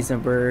with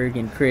Heisenberg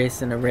and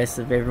Chris and the rest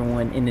of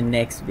everyone in the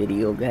next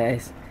video,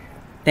 guys.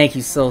 Thank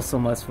you so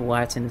much for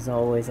watching. As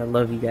always, I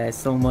love you guys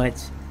so much.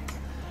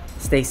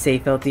 Stay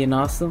safe, healthy, and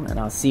awesome. And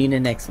I'll see you in the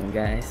next one,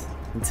 guys.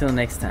 Until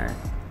next time.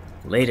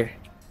 Later.